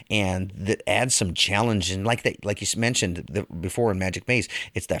 minutes, and that adds some challenge. And like you mentioned before in Magic Maze,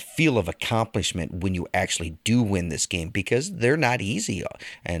 it's that feel of accomplishment when you actually do win this game, because they're not easy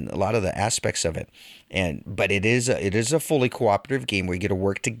and a lot of the aspects of it. But it is a fully cooperative game where you get to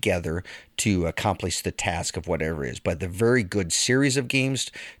work together to accomplish the task of whatever it is. But the very good series of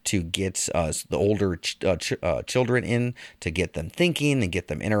games to get the older children in, to get them thinking and get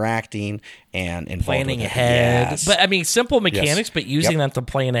them interacting and planning ahead. Yes. But I mean, simple mechanics, but using them to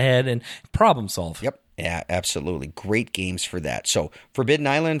plan ahead and problem solve. Yep. Yeah, absolutely. Great games for that. So Forbidden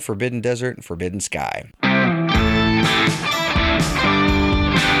Island, Forbidden Desert, and Forbidden Sky.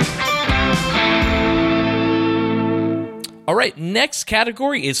 All right, next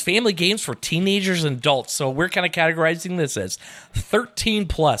category is family games for teenagers and adults. So we're kind of categorizing this as 13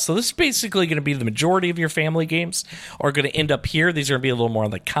 plus. So this is basically going to be the majority of your family games are going to end up here. These are going to be a little more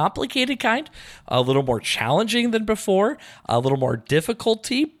on the complicated kind, a little more challenging than before, a little more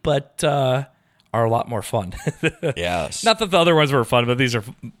difficulty, but are a lot more fun. Yes. Not that the other ones were fun, but these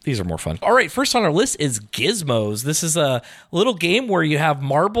are more fun. All right, first on our list is Gizmos. This is a little game where you have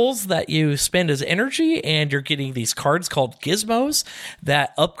marbles that you spend as energy, and you're getting these cards called Gizmos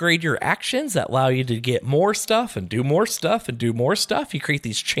that upgrade your actions, that allow you to get more stuff and do more stuff and do more stuff. You create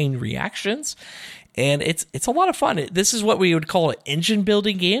these chain reactions. And it's a lot of fun. This is what we would call engine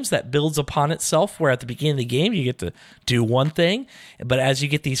building games that builds upon itself, where at the beginning of the game, you get to do one thing. But as you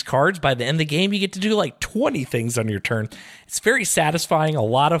get these cards, by the end of the game, you get to do like 20 things on your turn. It's very satisfying, a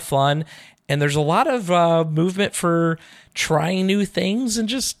lot of fun. And there's a lot of movement for trying new things and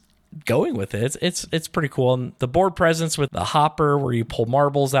just going with it. It's pretty cool. And the board presence with the hopper where you pull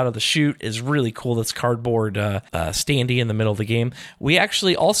marbles out of the chute is really cool. This cardboard standee in the middle of the game. We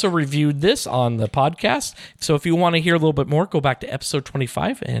actually also reviewed this on the podcast. So if you want to hear a little bit more, go back to episode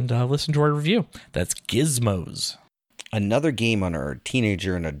 25 and listen to our review. That's Gizmos. Another game on our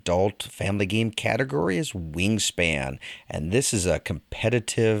teenager and adult family game category is Wingspan. And this is a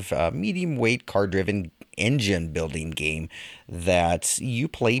competitive, medium weight, card-driven engine building game that you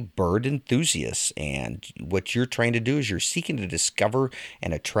play bird enthusiasts, and what you're trying to do is you're seeking to discover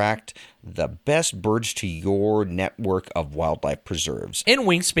and attract the best birds to your network of wildlife preserves. In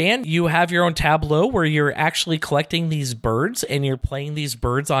Wingspan, you have your own tableau where you're actually collecting these birds and you're playing these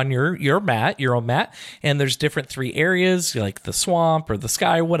birds on your own mat. And there's different 3 areas, like the swamp or the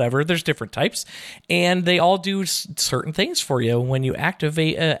sky, whatever. There's different types, and they all do certain things for you when you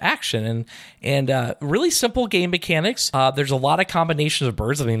activate action. And really simple game mechanics. There's a lot of combinations of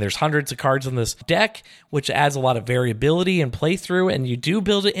birds. I mean, there's hundreds of cards on this deck, which adds a lot of variability and playthrough. And you do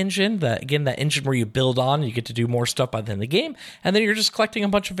build an engine that engine where you build on, you get to do more stuff by the end of the game, and then you're just collecting a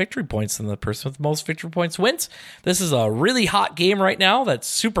bunch of victory points, and the person with the most victory points wins. This is a really hot game right now that's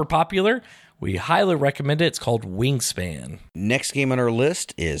super popular. We highly recommend it. It's called Wingspan. Next game on our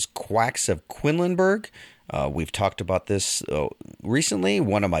list is Quacks of Quedlinburg. We've talked about this recently.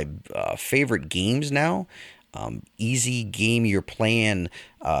 One of my favorite games now. Easy game. You're playing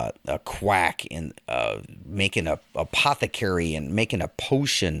a quack and making a apothecary and making a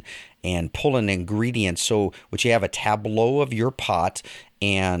potion and pulling ingredients. So, which you have a tableau of your pot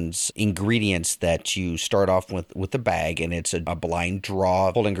and ingredients that you start off with a bag, and it's a blind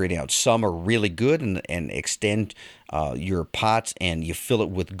draw. Pull ingredient out. Some are really good and extend your pot, and you fill it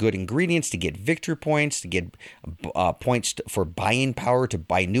with good ingredients to get victory points, to get points for buying power to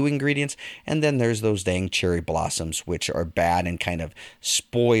buy new ingredients. And then there's those dang cherry blossoms, which are bad and kind of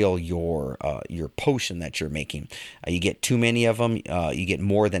spoil your potion that you're making. You get too many of them. You get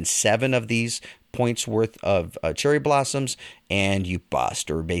more than 7 of these points worth of cherry blossoms, and you bust,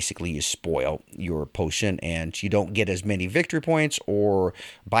 or basically you spoil your potion, and you don't get as many victory points or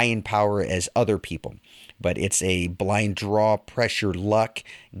buying power as other people. But it's a blind draw, pressure, luck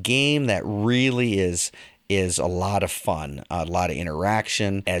game that really is a lot of fun, a lot of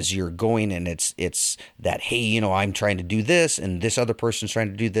interaction as you're going, and it's that, hey, I'm trying to do this, and this other person's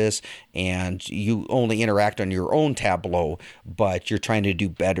trying to do this, and you only interact on your own tableau, but you're trying to do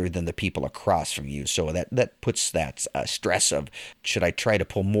better than the people across from you. So that puts that stress of, should I try to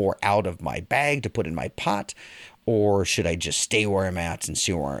pull more out of my bag to put in my pot, or should I just stay where I'm at and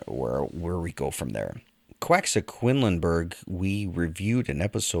see where we go from there? Quacks of Quedlinburg we reviewed in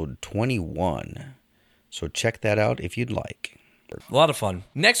episode 21. So check that out if you'd like. A lot of fun.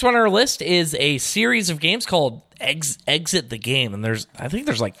 Next one on our list is a series of games called Exit the Game. And I think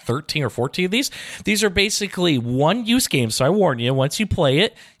there's like 13 or 14 of these. These are basically one-use games. So I warn you, once you play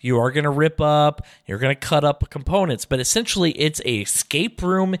it, you are going to rip up, you're going to cut up components. But essentially, it's a escape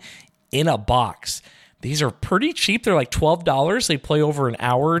room in a box. These are pretty cheap. They're like $12. They play over an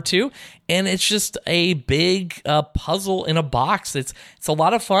hour or two, and it's just a big puzzle in a box. It's a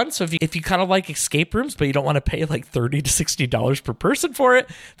lot of fun. So if you kind of like escape rooms, but you don't want to pay like $30 to $60 per person for it,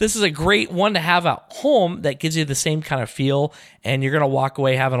 this is a great one to have at home that gives you the same kind of feel, and you're going to walk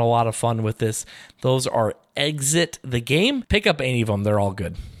away having a lot of fun with this. Those are Exit the Game. Pick up any of them. They're all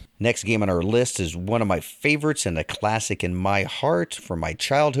good. Next game on our list is one of my favorites and a classic in my heart from my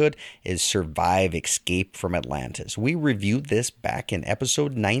childhood, is Survive Escape from Atlantis. We reviewed this back in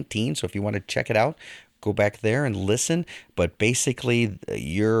episode 19, so if you want to check it out, go back there and listen. But basically,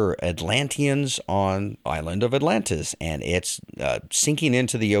 you're Atlanteans on island of Atlantis, and it's sinking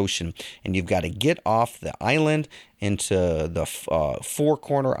into the ocean, and you've got to get off the island into the 4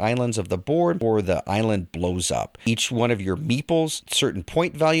 corner islands of the board, or the island blows up. Each one of your meeples, certain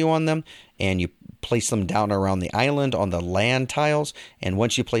point value on them, and you place them down around the island on the land tiles, and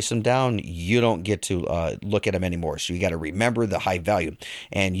once you place them down, you don't get to look at them anymore. So you got to remember the high value,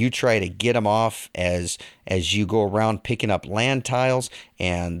 and you try to get them off as you go around picking up land tiles,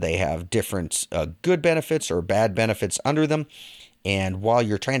 and they have different good benefits or bad benefits under them. And while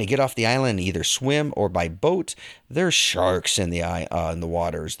you're trying to get off the island, either swim or by boat, there's sharks in the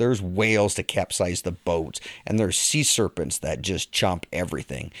waters. There's whales to capsize the boat, and there's sea serpents that just chomp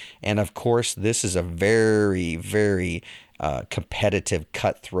everything. And of course, this is a very, very competitive,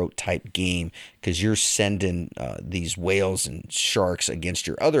 cutthroat type game, because you're sending these whales and sharks against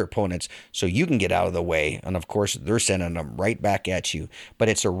your other opponents so you can get out of the way. And of course, they're sending them right back at you. But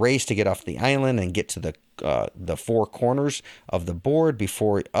it's a race to get off the island and get to the 4 corners of the board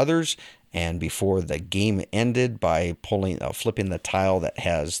before others, and before the game ended by flipping the tile that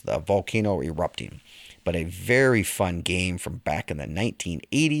has the volcano erupting. But a very fun game from back in the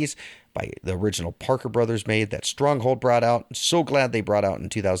 1980s by the original Parker Brothers made, that Stronghold brought out. I'm so glad they brought out in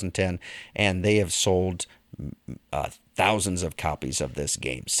 2010, and they have sold thousands of copies of this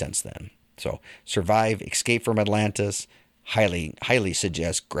game since then. So Survive Escape from Atlantis, highly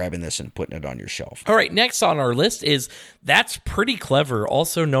suggest grabbing this and putting it on your shelf. All right, next on our list is That's Pretty Clever,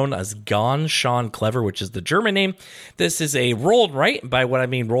 also known as Ganz Schön Clever, which is the German name. This is a rolled right. By what I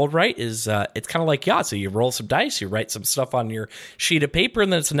mean rolled right is it's kind of like Yahtzee. You roll some dice, you write some stuff on your sheet of paper,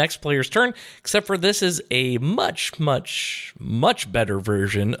 and then it's the next player's turn, except for this is a much, much, much better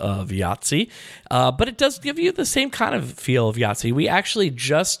version of Yahtzee, but it does give you the same kind of feel of Yahtzee. We actually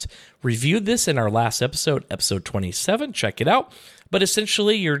just reviewed this in our last episode 27. Check it out. But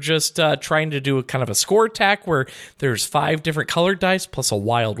essentially, you're just trying to do a kind of a score attack where there's 5 different colored dice plus a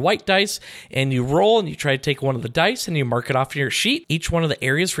wild white dice, and you roll and you try to take one of the dice and you mark it off your sheet. Each one of the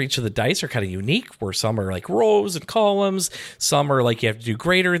areas for each of the dice are kind of unique, where some are like rows and columns, some are like you have to do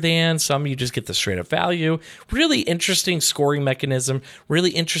greater than, some you just get the straight up value. Really interesting scoring mechanism,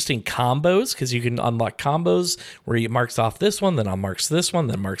 really interesting combos, because you can unlock combos where it marks off this one, then unmarks this one,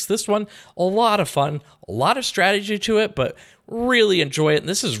 then marks this one. A lot of fun, a lot of strategy to it, but really enjoy it. And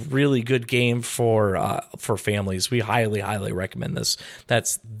this is really good game for families. We highly recommend this.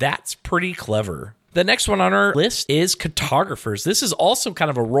 That's Pretty Clever. The next one on our list is Cartographers. This is also kind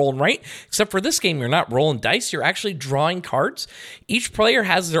of a roll and write, except for this game, you're not rolling dice, you're actually drawing cards. Each player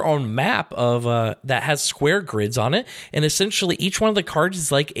has their own map of that has square grids on it, and essentially each one of the cards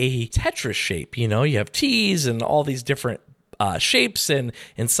is like a Tetris shape. You know, you have T's and all these different shapes and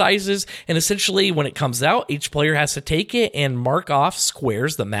sizes, and essentially when it comes out, each player has to take it and mark off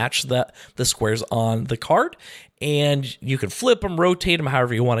squares that match the squares on the card, and you can flip them, rotate them,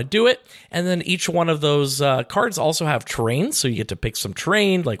 however you want to do it. And then each one of those cards also have terrain, so you get to pick some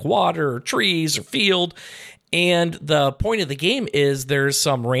terrain like water or trees or field. And the point of the game is there's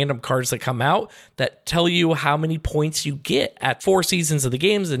some random cards that come out that tell you how many points you get at 4 seasons of the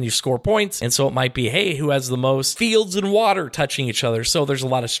games, and you score points. And so it might be, hey, who has the most fields and water touching each other? So there's a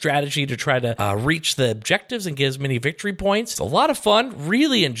lot of strategy to try to reach the objectives and get as many victory points. It's a lot of fun.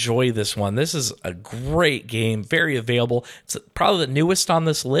 Really enjoy this one. This is a great game, very available. It's probably the newest on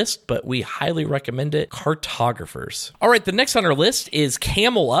this list, but we highly recommend it. Cartographers. All right, the next on our list is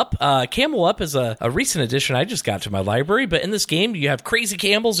Camel Up. Camel Up is a recent addition I just got to my library, but in this game, you have crazy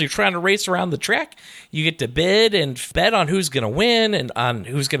camels. You're trying to race around the track. You get to bid and bet on who's going to win and on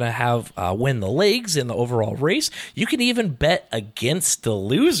who's going to have win the legs in the overall race. You can even bet against the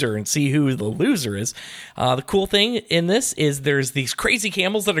loser and see who the loser is. The cool thing in this is there's these crazy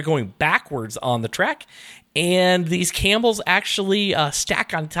camels that are going backwards on the track, and these camels actually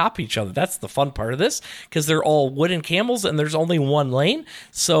stack on top of each other. That's the fun part of this, because they're all wooden camels and there's only one lane.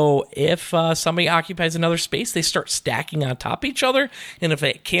 So if somebody occupies another space, they start stacking on top of each other. And if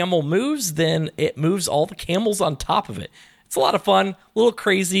a camel moves, then it moves all the camels on top of it. It's a lot of fun, a little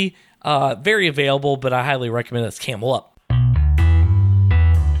crazy, very available, but I highly recommend it's Camel Up.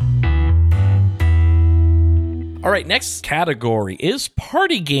 All right, next category is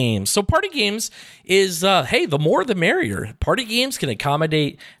party games. So party games is, hey, the more the merrier. Party games can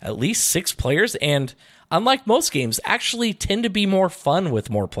accommodate at least 6 players, and unlike most games, actually tend to be more fun with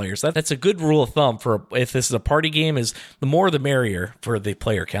more players. That's a good rule of thumb for if this is a party game, is the more the merrier for the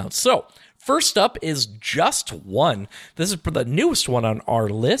player count. So first up is Just One. This is the newest one on our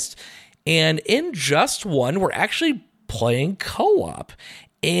list, and in Just One, we're actually playing co-op.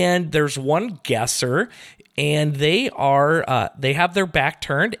 And there's one guesser, and they have their back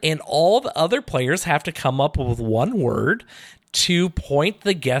turned, and all the other players have to come up with one word to point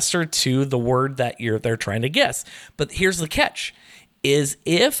the guesser to the word that they're trying to guess. But here's the catch, is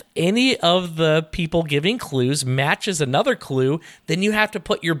if any of the people giving clues matches another clue, then you have to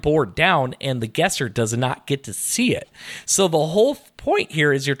put your board down and the guesser does not get to see it. So the whole point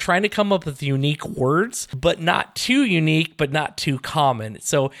here is you're trying to come up with unique words, but not too unique, but not too common.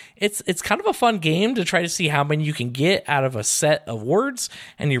 So it's kind of a fun game to try to see how many you can get out of a set of words,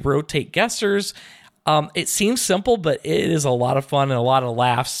 and you rotate guessers. It seems simple, but it is a lot of fun and a lot of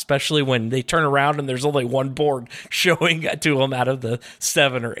laughs, especially when they turn around and there's only one board showing to them out of the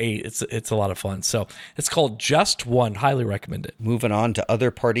 7 or 8. It's a lot of fun. So it's called Just One. Highly recommend it. Moving on to other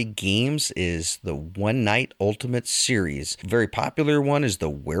party games is the One Night Ultimate Series. A very popular one is the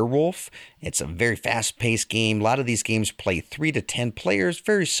Werewolf. It's a very fast-paced game. A lot of these games play 3 to 10 players.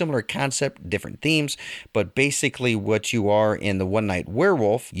 Very similar concept, different themes. But basically what you are in the One Night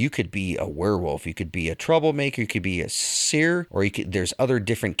Werewolf, you could be a werewolf. You could could be a troublemaker, you could be a seer, or there's other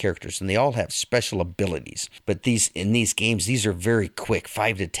different characters, and they all have special abilities. But in these games, these are very quick,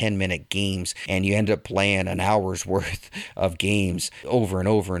 5 to 10 minute games, and you end up playing an hour's worth of games over and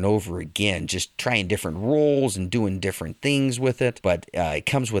over and over again, just trying different roles and doing different things with it. But it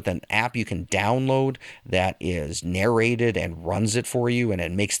comes with an app you can download that is narrated and runs it for you, and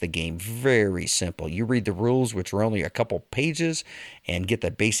it makes the game very simple. You read the rules, which are only a couple pages, and get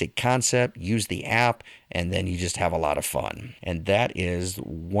the basic concept, use the app, and then you just have a lot of fun. And that is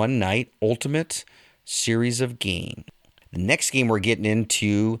One Night Ultimate series of game. The next game we're getting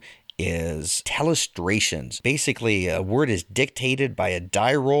into is Telestrations. Basically, a word is dictated by a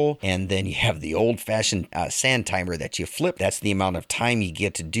die roll, and then you have the old-fashioned sand timer that you flip. That's the amount of time you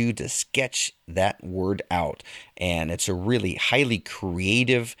get to do to sketch that word out. And it's a really highly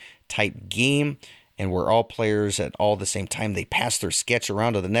creative type game, and where all players at all the same time, they pass their sketch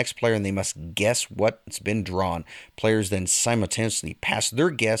around to the next player, and they must guess what's been drawn. Players then simultaneously pass their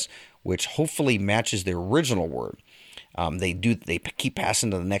guess, which hopefully matches the original word. They keep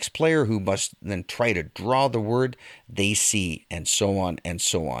passing to the next player, who must then try to draw the word they see, and so on and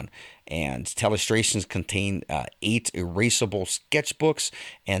so on. And Telestrations contain 8 erasable sketchbooks,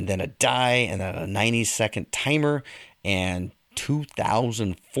 and then a die, and then a 90-second timer, and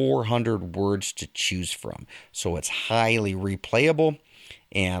 2,400 words to choose from. So it's highly replayable,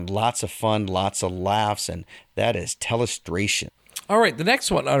 and lots of fun, lots of laughs, and that is Telestration. All right, the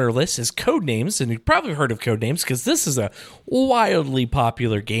next one on our list is Codenames, and you've probably heard of Codenames because this is a wildly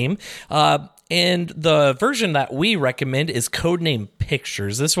popular game. And the version that we recommend is Codename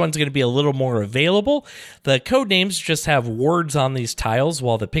Pictures. This one's going to be a little more available. The Codenames just have words on these tiles,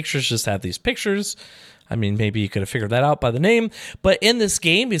 while the pictures just have these pictures. I mean, maybe you could have figured that out by the name. But in this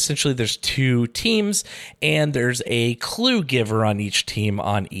game, essentially, there's 2 teams, and there's a clue giver on each team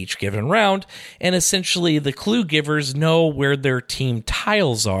on each given round. And essentially, the clue givers know where their team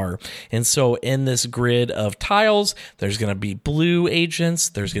tiles are. And so in this grid of tiles, there's going to be blue agents,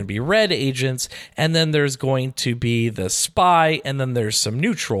 there's going to be red agents, and then there's going to be the spy, and then there's some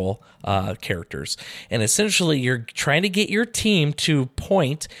neutral characters. And essentially, you're trying to get your team to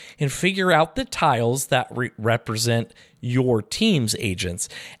point and figure out the tiles that represent your team's agents.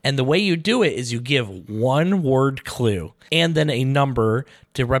 And the way you do it is you give one word clue and then a number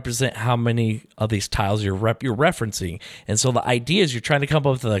to represent how many of these tiles you're referencing. And so the idea is you're trying to come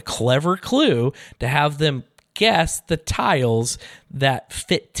up with a clever clue to have them guess the tiles that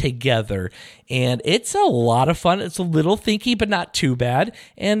fit together. And it's a lot of fun. It's a little thinky, but not too bad.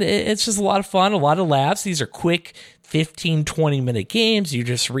 And it's just a lot of fun, a lot of laughs. These are quick 15, 20-minute games. You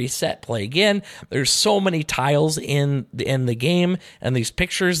just reset, play again. There's so many tiles in the game, and these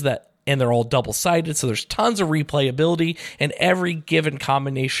pictures and they're all double-sided, so there's tons of replayability, and every given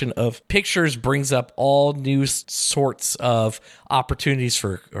combination of pictures brings up all new sorts of opportunities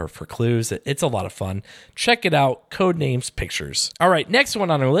for clues. It's a lot of fun. Check it out, Codenames Pictures. All right, next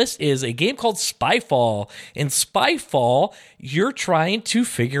one on our list is a game called Spyfall. In Spyfall, you're trying to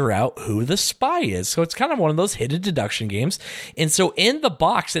figure out who the spy is. So it's kind of one of those hidden deduction games. And so in the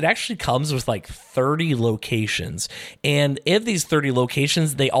box, it actually comes with like 30 locations. And of these 30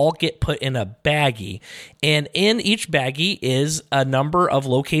 locations, they all get put in a baggie. And in each baggie is a number of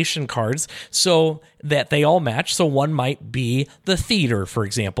location cards so that they all match. So one might be the theater, for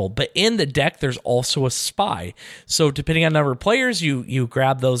example. But in the deck, there's also a spy. So depending on the number of players, you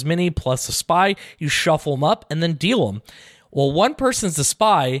grab those many plus a spy, you shuffle them up, and then deal them. Well, one person's the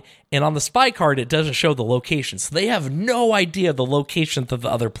spy, and on the spy card, it doesn't show the location. So they have no idea the location that the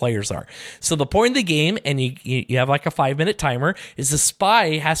other players are. So the point of the game, and you have like a 5-minute timer, is the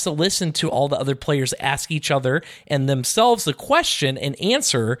spy has to listen to all the other players ask each other and themselves the question and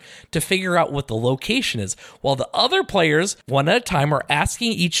answer to figure out what the location is. While the other players, one at a time, are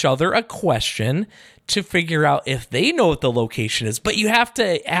asking each other a question to figure out if they know what the location is, but you have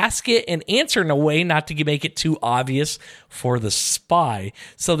to ask it and answer in a way not to make it too obvious for the spy.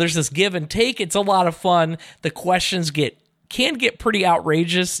 So there's this give and take. It's a lot of fun. The questions can get pretty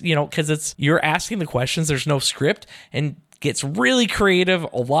outrageous, because you're asking the questions. There's no script, and gets really creative.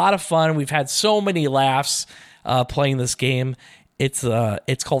 A lot of fun. We've had so many laughs playing this game. It's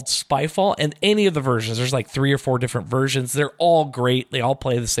called Spyfall, and any of the versions, there's like 3 or 4 different versions. They're all great. They all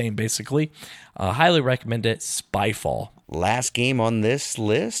play the same, basically. Highly recommend it. Spyfall. Last game on this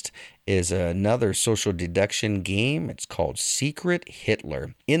list is another social deduction game. It's called Secret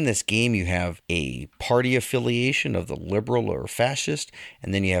Hitler. In this game, you have a party affiliation of the liberal or fascist,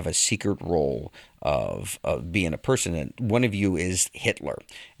 and then you have a secret role of being a person. And one of you is Hitler,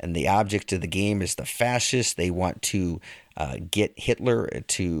 and the object of the game is the fascist. They want to get Hitler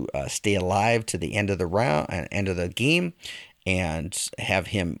to stay alive to the end of the game, and have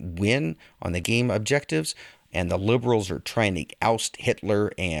him win on the game objectives. And the liberals are trying to oust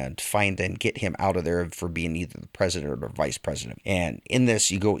Hitler and find and get him out of there for being either the president or vice president. And in this,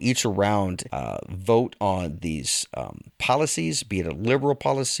 you go each around, vote on these policies, be it a liberal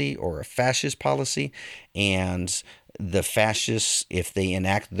policy or a fascist policy. And the fascists, if they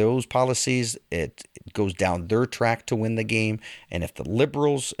enact those policies, it goes down their track to win the game. And if the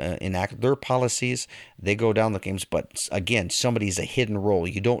liberals enact their policies, they go down the games. But again, somebody's a hidden role.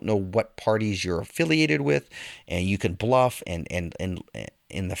 You don't know what parties you're affiliated with, and you can bluff and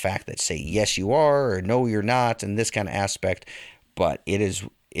in the fact that say yes you are or no you're not, and this kind of aspect. But it is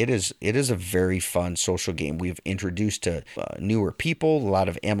a very fun social game. We've introduced to newer people. A lot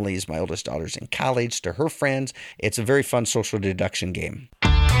of Emily's, my oldest daughter's in college, to her friends. It's a very fun social deduction game.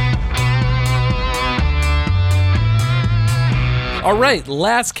 All right,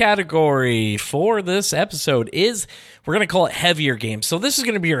 last category for this episode is, we're going to call it heavier games. So this is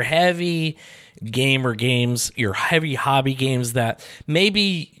going to be your heavy gamer games, your heavy hobby games that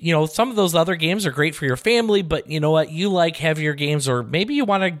maybe, some of those other games are great for your family, but you know what, you like heavier games, or maybe you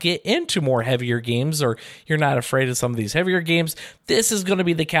want to get into more heavier games, or you're not afraid of some of these heavier games. This is going to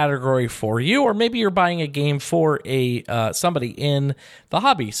be the category for you, or maybe you're buying a game for somebody in the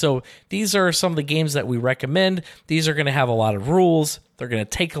hobby. So these are some of the games that we recommend. These are going to have a lot of rules. They're going to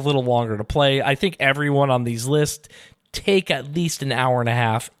take a little longer to play. I think everyone on these lists take at least an hour and a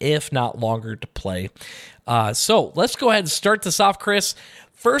half, if not longer, to play. So let's go ahead and start this off, Chris.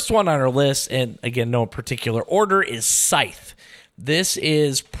 First one on our list, and again, no particular order, is Scythe. This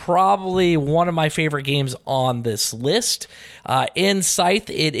is probably one of my favorite games on this list. In Scythe,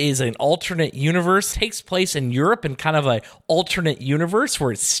 it is an alternate universe. It takes place in Europe in kind of an alternate universe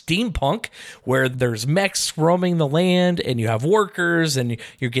where it's steampunk, where there's mechs roaming the land, and you have workers, and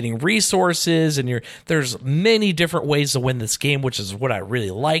you're getting resources, and there's many different ways to win this game, which is what I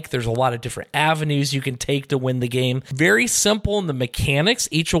really like. There's a lot of different avenues you can take to win the game. Very simple in the mechanics.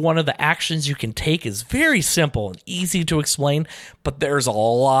 Each one of the actions you can take is very simple and easy to explain, but there's a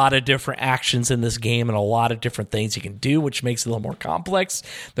lot of different actions in this game and a lot of different things you can do, which makes it a little more complex.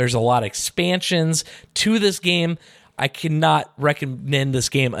 There's a lot of expansions to this game. I cannot recommend this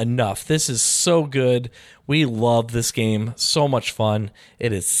game enough. This is so good. We love this game. So much fun.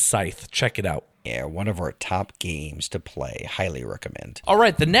 It is Scythe. Check it out. Yeah, one of our top games to play. Highly recommend. All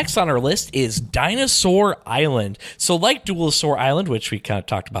right, the next on our list is Dinosaur Island. So like Duelosaur Island, which we kind of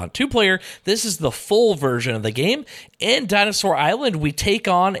talked about in two-player, this is the full version of the game. In Dinosaur Island, we take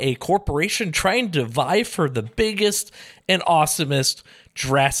on a corporation trying to vie for the biggest and awesomest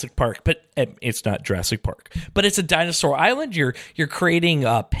Jurassic Park, but it's not Jurassic Park, but it's a dinosaur island. You're creating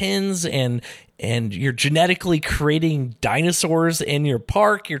pins and you're genetically creating dinosaurs in your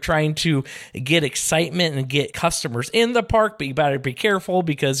park. You're trying to get excitement and get customers in the park, but you better be careful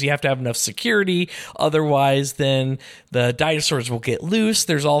because you have to have enough security. Otherwise, then the dinosaurs will get loose.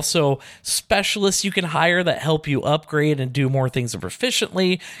 There's also specialists you can hire that help you upgrade and do more things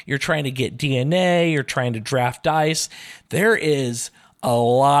efficiently. You're trying to get DNA. You're trying to draft dice. There is a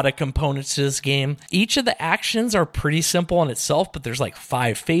lot of components to this game. Each of the actions are pretty simple in itself, but there's like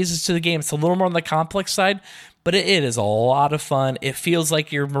 5 phases to the game. It's a little more on the complex side, but it is a lot of fun. It feels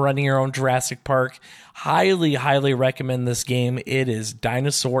like you're running your own Jurassic Park. Highly, highly recommend this game. It is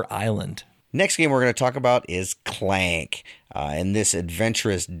Dinosaur Island. Next game we're going to talk about is Clank. In this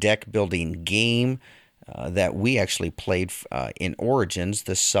adventurous deck building game that we actually played in Origins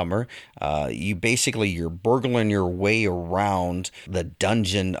this summer. You're burgling your way around the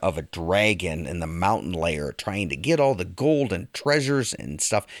dungeon of a dragon in the mountain layer, trying to get all the gold and treasures and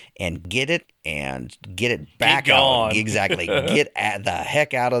stuff, and get it back out. Exactly. Get the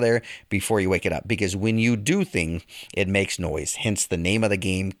heck out of there before you wake it up. Because when you do things, it makes noise. Hence the name of the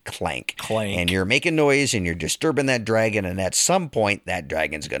game, Clank. Clank. And you're making noise and you're disturbing that dragon, and at some point that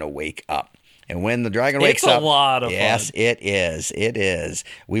dragon's going to wake up. And when the dragon wakes up, it's a lot of fun. Yes, it is. It is.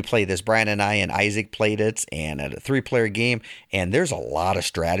 We played this. Brian and I and Isaac played it, and at a 3-player game. And there's a lot of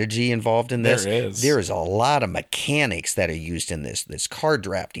strategy involved in this. There is. There is a lot of mechanics that are used in this. This card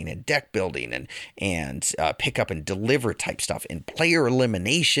drafting and deck building and pick up and deliver type stuff and player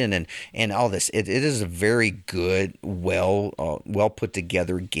elimination and all this. It is a very good, well put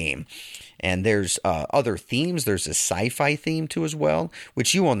together game. And there's other themes. There's a sci-fi theme too as well,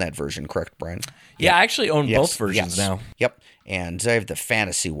 which you own that version, correct, Brian? Yeah, I actually own both versions now. Yep. And I have the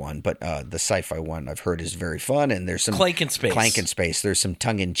fantasy one, but the sci-fi one I've heard is very fun. And there's some Clank and Space. There's some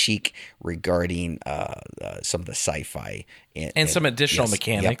tongue-in-cheek regarding some of the sci-fi and some additional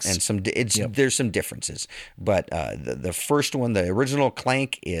mechanics. Yep, and there's some differences. But the first one, the original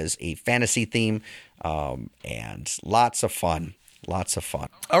Clank, is a fantasy theme, and lots of fun. Lots of fun.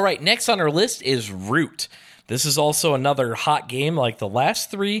 All right, next on our list is Root. This is also another hot game like the last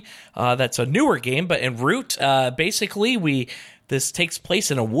three. That's a newer game, but in Root, basically this takes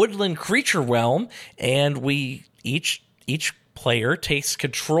place in a woodland creature realm, and each player takes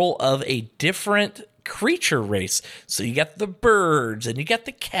control of a different creature race. So you got the birds, and you got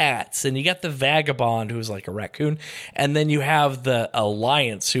the cats, and you got the vagabond, who's like a raccoon, and then you have the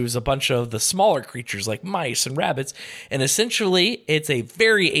alliance, who's a bunch of the smaller creatures like mice and rabbits. And essentially it's a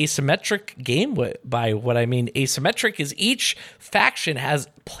very asymmetric game. By what I mean asymmetric is each faction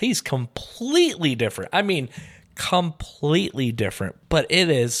plays completely different. I mean completely different, but it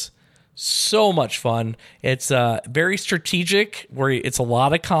is so much fun. It's very strategic, where it's a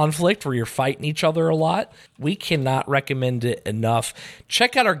lot of conflict, where you're fighting each other a lot. We cannot recommend it enough.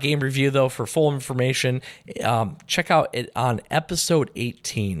 Check out our game review, though, for full information. Check out it on episode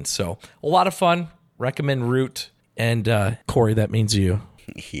 18. So a lot of fun. Recommend Root. And Corey, that means you.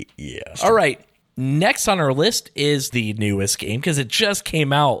 Yeah. All right. Next on our list is the newest game, because it just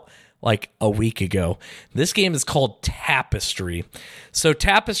came out like a week ago. This game is called Tapestry. So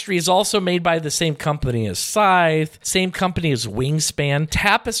Tapestry is also made by the same company as Scythe, same company as Wingspan.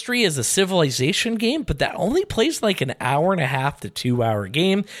 Tapestry is a civilization game, but that only plays like an hour and a half to 2 hour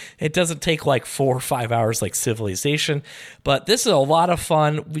game. It doesn't take like 4 or 5 hours like Civilization, but this is a lot of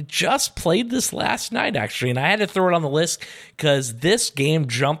fun. We just played this last night, actually, and I had to throw it on the list because this game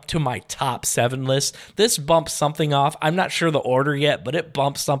jumped to my top 7 list. This bumps something off. I'm not sure the order yet, but it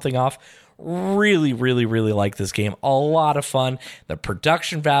bumps something off. Really, really, really like this game. A lot of fun. The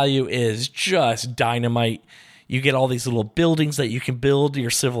production value is just dynamite. You get all these little buildings that you can build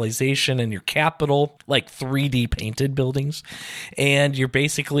your civilization and your capital, like 3D painted buildings. And you're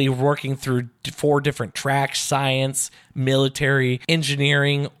basically working through 4 different tracks: science, military,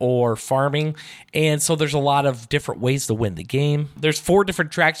 engineering, or farming. And so there's a lot of different ways to win the game. There's 4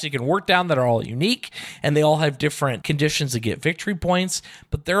 different tracks you can work down that are all unique, and they all have different conditions to get victory points.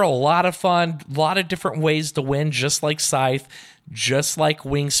 But they're a lot of fun, a lot of different ways to win, just like Scythe, just like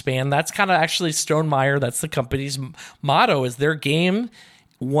Wingspan. That's kind of actually Stonemaier. That's the company's motto, is their game.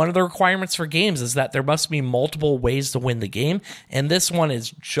 One of the requirements for games is that there must be multiple ways to win the game. And this one is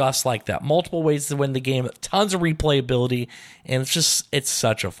just like that. Multiple ways to win the game, tons of replayability. And it's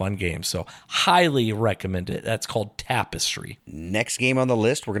such a fun game. So highly recommend it. That's called Tapestry. Next game on the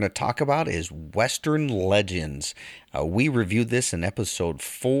list we're going to talk about is Western Legends. We reviewed this in episode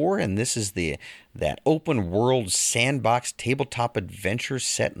 4, and this is that open world sandbox tabletop adventure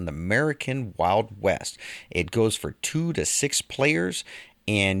set in the American Wild West. It goes for 2 to 6 players,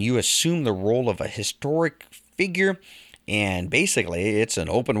 and you assume the role of a historic figure. And basically, it's an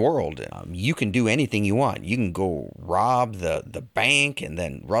open world. You can do anything you want. You can go rob the bank and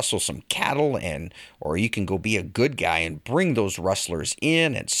then rustle some cattle, or you can go be a good guy and bring those rustlers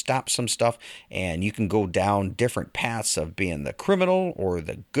in and stop some stuff. And you can go down different paths of being the criminal or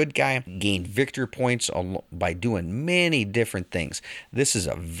the good guy, gain victory points by doing many different things. This is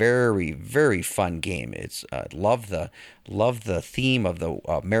a very, very fun game. It's love the theme of the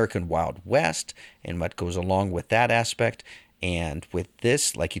American Wild West and what goes along with that aspect. And with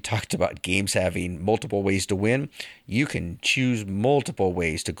this, like you talked about games having multiple ways to win, you can choose multiple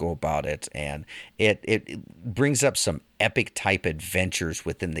ways to go about it. And it brings up some epic type adventures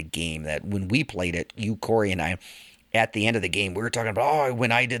within the game that when we played it, you, Corey, and I, at the end of the game, we were talking about,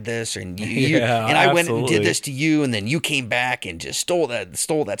 when I did this, and you and I went and did this to you, and then you came back and just stole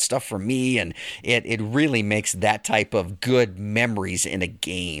that stuff from me, and it really makes that type of good memories in a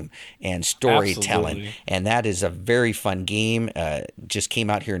game and storytelling. Absolutely. And that is a very fun game. Just came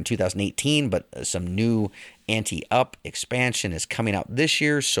out here in 2018, but some new Ante-Up expansion is coming out this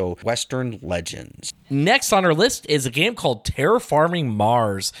year, so Western Legends. Next on our list is a game called Terraforming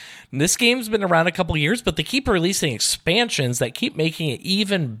Mars. This game's been around a couple years, but they keep releasing expansions that keep making it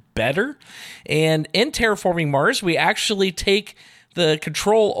even better. And in Terraforming Mars, we actually take the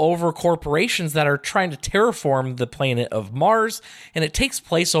control over corporations that are trying to terraform the planet of Mars, and it takes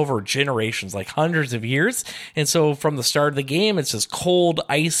place over generations, like hundreds of years. And so from the start of the game, it's this cold,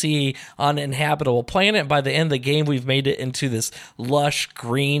 icy, uninhabitable planet. By the end of the game, we've made it into this lush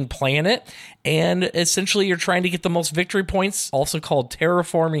green planet. And essentially, you're trying to get the most victory points, also called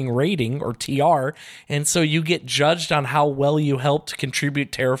terraforming rating, or TR. And so you get judged on how well you helped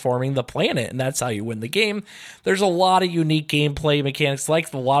contribute terraforming the planet, and that's how you win the game. There's a lot of unique gameplay mechanics,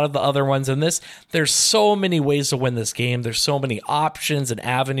 like a lot of the other ones in this. There's so many ways to win this game. There's so many options and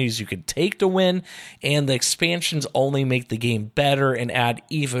avenues you can take to win, and the expansions only make the game better and add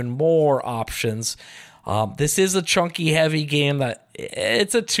even more options. This is a chunky, heavy game that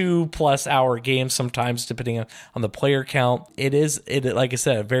it's a 2+ hour game sometimes, depending on the player count. It is, like I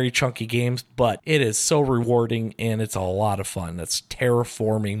said, a very chunky game, but it is so rewarding and it's a lot of fun. That's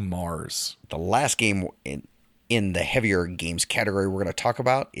Terraforming Mars. The last game in the heavier games category we're going to talk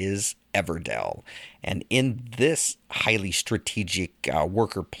about is Everdell. And in this highly strategic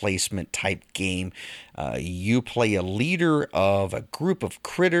worker placement type game, you play a leader of a group of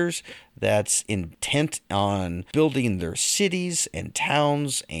critters that's intent on building their cities and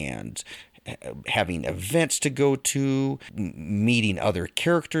towns and having events to go to, meeting other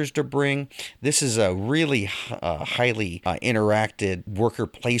characters to bring. This is a really highly interactive worker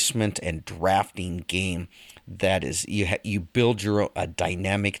placement and drafting game that is, you build a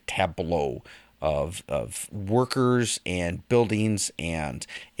dynamic tableau of workers and buildings, and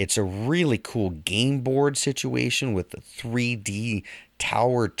it's a really cool game board situation with the 3D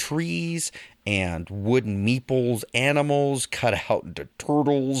tower trees and wooden meeples, animals cut out into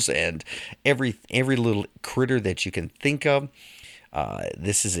turtles, and every little critter that you can think of.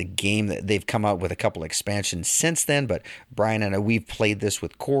 This is a game that they've come out with a couple expansions since then, but Brian and I, we've played this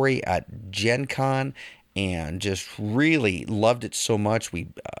with Corey at Gen Con and just really loved it so much. We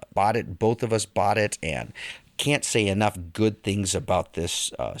bought it, both of us bought it, and can't say enough good things about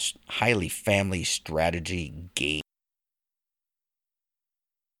this highly family strategy game.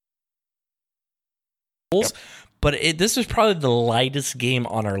 Yep. But this is probably the lightest game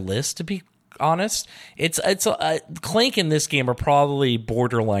on our list, to be honest. It's Clank in this game are probably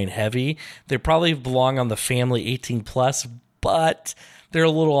borderline heavy. They probably belong on the family 18+, but they're a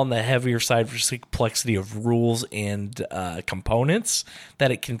little on the heavier side for complexity of rules and components,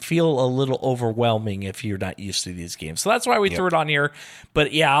 that it can feel a little overwhelming if you're not used to these games. So that's why we threw it on here.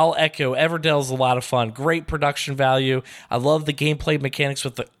 But yeah, I'll echo, Everdell's a lot of fun. Great production value. I love the gameplay mechanics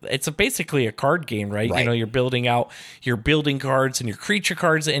it's basically a card game, right? You know, you're building out your building cards and your creature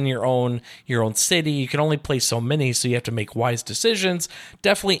cards in your own city. You can only play so many, so you have to make wise decisions.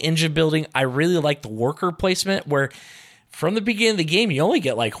 Definitely engine building. I really like the worker placement, where from the beginning of the game, you only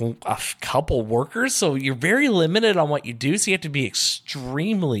get like a couple workers, so you're very limited on what you do, so you have to be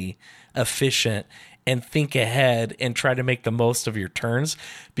extremely efficient and think ahead and try to make the most of your turns,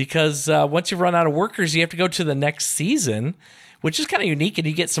 because once you run out of workers, you have to go to the next season, which is kind of unique, and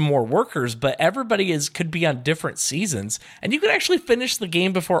you get some more workers, but everybody could be on different seasons, and you could actually finish the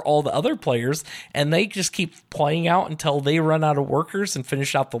game before all the other players, and they just keep playing out until they run out of workers and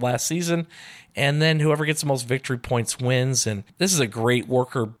finish out the last season, and then whoever gets the most victory points wins. And this is a great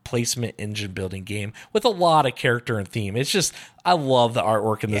worker placement engine building game with a lot of character and theme. It's just, I love the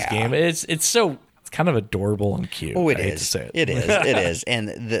artwork in this game. It's kind of adorable and cute. Oh, it is. It is.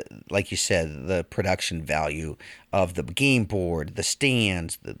 And like you said, the production value of the game board, the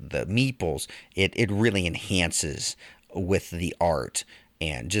stands, the meeples, it really enhances with the art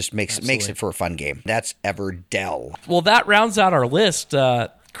and just makes it for a fun game. That's Everdell. Well, that rounds out our list.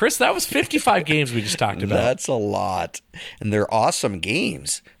 Chris, that was 55 games we just talked about. That's a lot. And they're awesome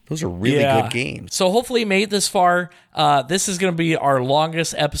games. Those are really good games. So hopefully you made this far. This is going to be our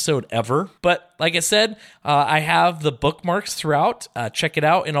longest episode ever. But like I said, I have the bookmarks throughout. Check it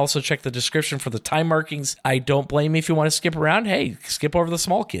out, and also check the description for the time markings. I don't blame you if you want to skip around. Hey, skip over the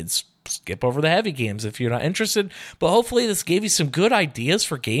small kids. Skip over the heavy games if you're not interested. But hopefully this gave you some good ideas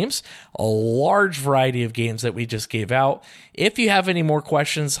for games. A large variety of games that we just gave out. If you have any more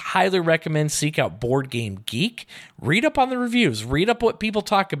questions, highly recommend seek out Board Game Geek. Read up on the reviews. Read up what people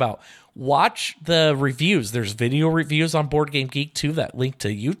talk about. Watch the reviews. There's video reviews on Board Game Geek too that link to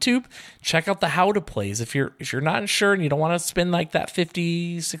YouTube. Check out the how to plays. If you're not sure and you don't want to spend like that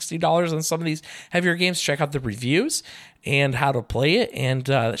 $50-$60 on some of these heavier games, check out the reviews and how to play it, and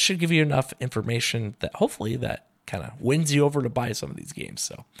that should give you enough information that hopefully that kind of wins you over to buy some of these games.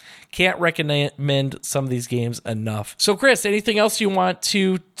 So can't recommend some of these games enough. So Chris, anything else you want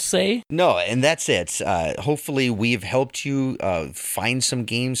to say? No, and that's it. Hopefully we've helped you find some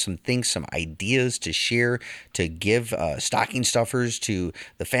games, some things, some ideas to share, to give stocking stuffers to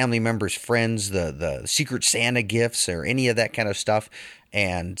the family members, friends, the Secret Santa gifts, or any of that kind of stuff.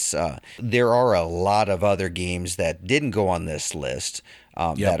 And there are a lot of other games that didn't go on this list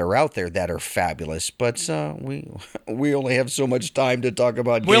that are out there that are fabulous. But we only have so much time to talk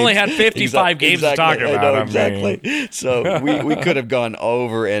about games. We only had 55 games to talk about. I know, exactly. So we could have gone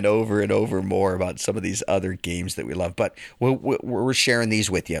over and over and over more about some of these other games that we love. But we're sharing these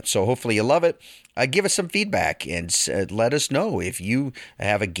with you. So hopefully you love it. Give us some feedback and let us know if you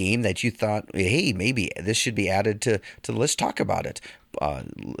have a game that you thought, hey, maybe this should be added to the list. Talk about it.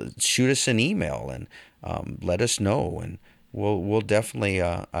 Shoot us an email and let us know, and we'll definitely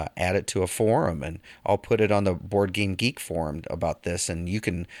add it to a forum, and I'll put it on the Board Game Geek forum about this, and you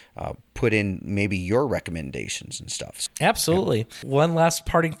can put in maybe your recommendations and stuff. Absolutely. Yeah. One last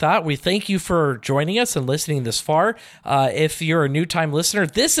parting thought. We thank you for joining us and listening this far. If you're a new time listener,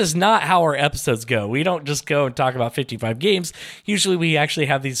 this is not how our episodes go. We don't just go and talk about 55 games. Usually we actually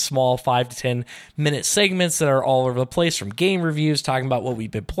have these small 5 to 10 minute segments that are all over the place, from game reviews, talking about what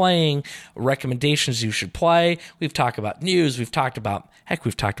we've been playing, recommendations you should play. We've talked about news. We've talked about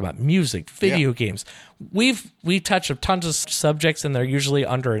music, video games. We touch tons of subjects, and they're usually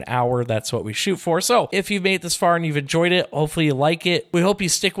under an hour. That's what we shoot for. So if you've made it this far and you've enjoyed it, hopefully you like it. We hope you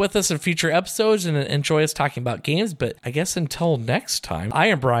stick with us in future episodes and enjoy us talking about games. But I guess until next time, I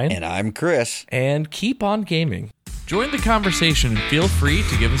am Brian. And I'm Chris. And keep on gaming. Join the conversation and feel free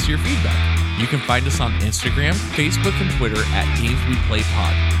to give us your feedback. You can find us on Instagram, Facebook, and Twitter at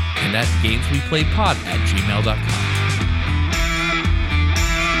GamesWePlayPod and at GamesWePlayPod@gmail.com.